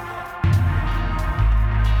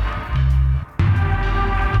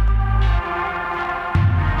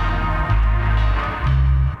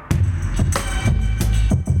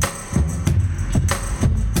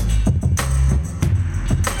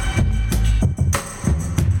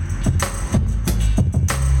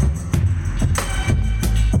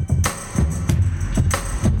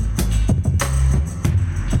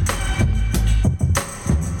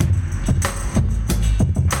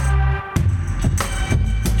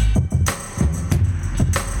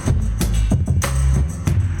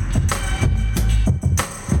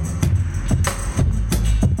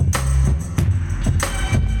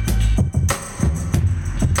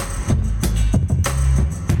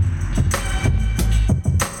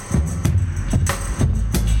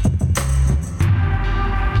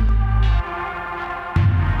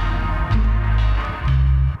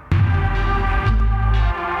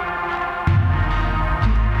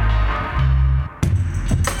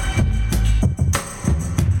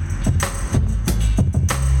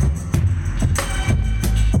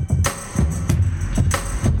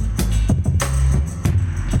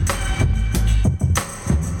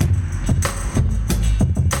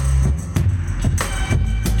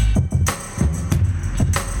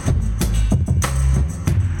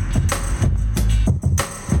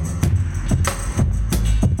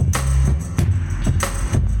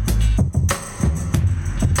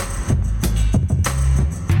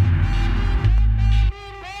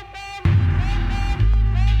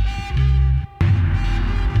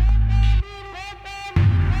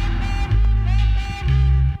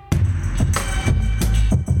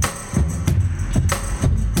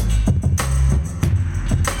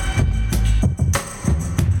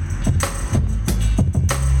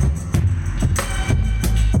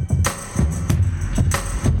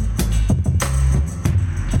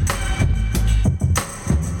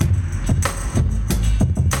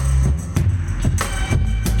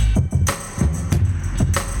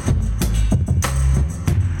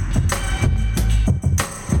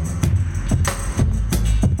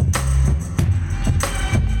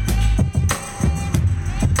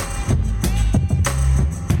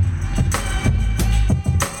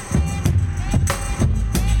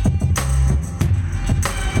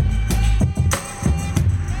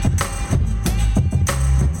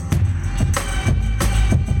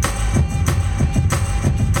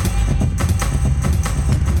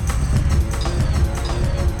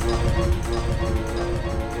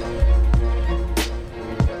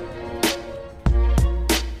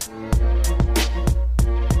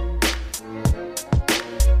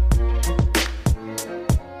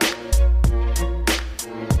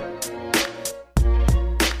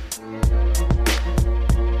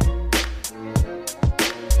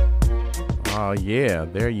 Oh, yeah.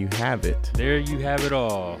 There you have it. There you have it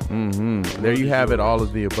all. Mm-hmm. There you have it, all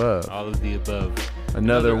of the above. All of the above.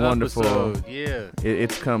 Another wonderful episode. Yeah.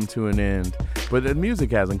 It's come to an end. But the music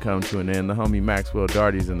hasn't come to an end. The homie Maxwell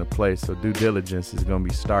Darty's in the place, so Due Diligence is going to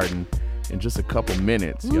be starting in just a couple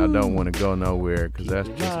minutes. Y'all don't want to go nowhere because that's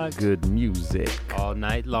just good music. All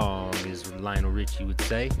night long, as Lionel Richie would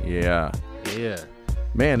say. Yeah. Yeah.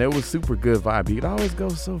 Man, it was super good vibe. It always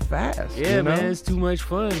goes so fast. Yeah, you know? man, it's too much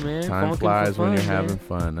fun, man. Time flies when you're having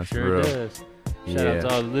fun. That's sure real. It does. Shout out to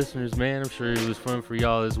all the listeners, man. I'm sure it was fun for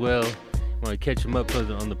y'all as well. Want to catch them up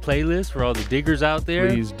on the playlist for all the diggers out there?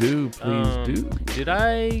 Please do. Did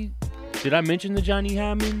I mention the Johnny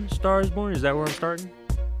Hammond Star Is Born? Is that where I'm starting?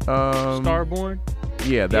 Starborn?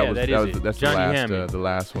 Yeah, that's Johnny the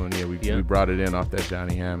last one. Yeah, we brought it in off that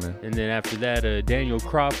Johnny Hammond. And then after that, Daniel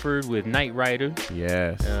Crawford with Knight Rider.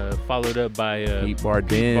 Yes. Followed up by Pete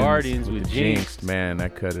Bardens with Jinxed. Man,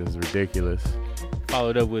 that cut is ridiculous.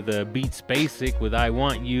 Followed up with Beats Basic with I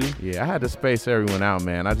Want You. Yeah, I had to space everyone out,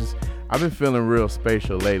 man. I've been feeling real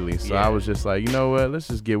spatial lately, so I was just like, you know what, let's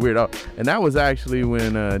just get weird. And that was actually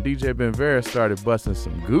when DJ Ben Vera started busting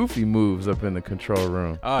some goofy moves up in the control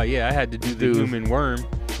room. Oh, yeah, I had to do the human worm.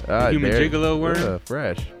 The human gigolo worm. Yeah,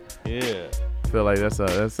 fresh. Yeah. I feel like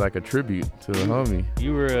that's like a tribute to the homie.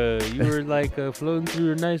 You were like floating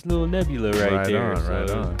through a nice little nebula right there. Right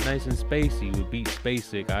on. Nice and spacey with Beats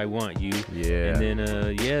Basic, I Want You. Yeah. And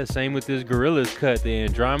then same with this Gorillaz cut, the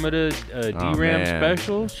Andromeda DRAM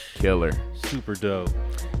special. Killer. Super dope.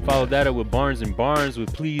 Followed that up with Barnes & Barnes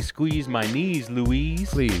with Please Squeeze My Knees, Louise.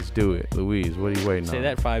 Please do it, Louise. What are you waiting on? Say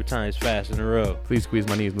that 5 times fast in a row. Please squeeze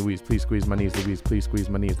my knees, Louise. Please squeeze my knees, Louise. Please squeeze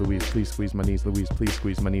my knees, Louise. Please squeeze my knees, Louise. Please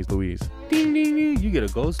squeeze my knees, Louise. Ding, ding, ding. You get a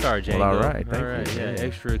gold star, Django. Well, all right. Thank you. Yeah,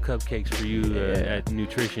 extra cupcakes for you at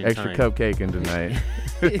nutrition extra time. Cupcaking tonight.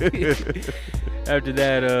 After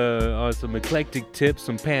that, on some eclectic tips,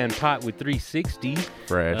 some Pan Pot with 360.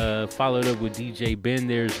 Fresh. Followed up with DJ Ben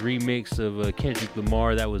There's remix of Kendrick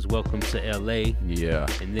Lamar. That was Welcome to L.A. Yeah.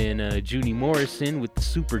 And then Junie Morrison with the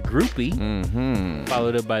Super Groupie. Mm-hmm.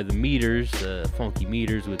 Followed up by the Meters, Funky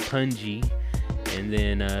Meters with Punji. And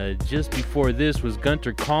then just before this was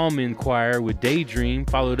Gunter Kallman Choir with Daydream,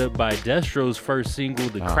 followed up by Destro's first single,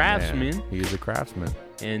 The Craftsman. Man. He's a craftsman.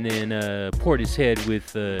 And then Portishead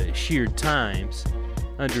with Sheared Times.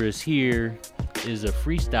 Under us here is a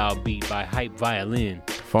freestyle beat by Hype Violin.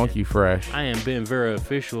 Funky fresh. I am Ben Vera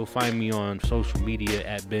Official. Find me on social media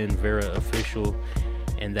at Ben Vera Official.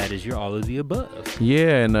 And that is your all of the above.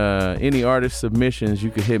 Yeah, and any artist submissions,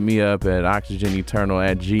 you can hit me up at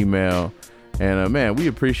oxygeneternal@gmail.com. And man, we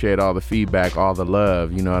appreciate all the feedback, all the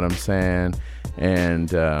love, you know what I'm saying? And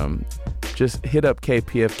just hit up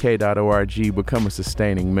kpfk.org, become a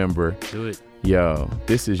sustaining member. Do it. Yo,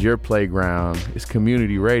 this is your playground. It's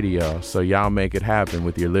community radio, so y'all make it happen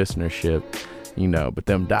with your listenership, you know, but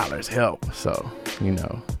them dollars help. So, you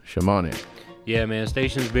know, shimon it. Yeah, man,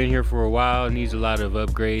 station's been here for a while. It needs a lot of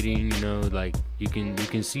upgrading, you know, like you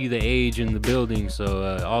can see the age in the building,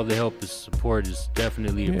 so all the help and support is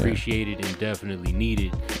definitely appreciated and definitely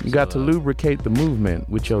needed. You got to lubricate the movement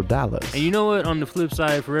with your dollars. And you know what, on the flip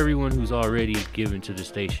side, for everyone who's already given to the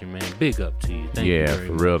station, man, big up to you. Thank you very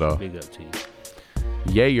for much. real though. Big up to you.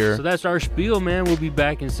 Yeah. So that's our spiel, man. We'll be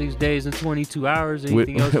back in 6 days and 22 hours.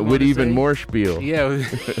 Anything else you with even say? more spiel. Yeah.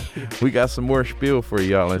 We got some more spiel for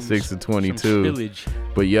y'all in 6 to 22. Some spillage.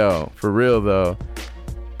 But yo, for real though,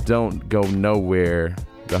 don't go nowhere.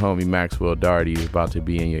 The homie Maxwell Darty is about to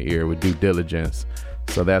be in your ear with Due Diligence.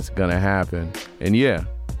 So that's gonna happen. And yeah,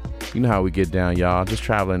 you know how we get down, y'all. Just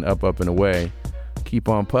traveling up and away. Keep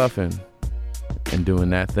on puffing and doing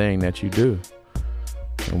that thing that you do.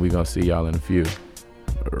 And we gonna see y'all in a few.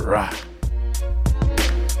 Rah.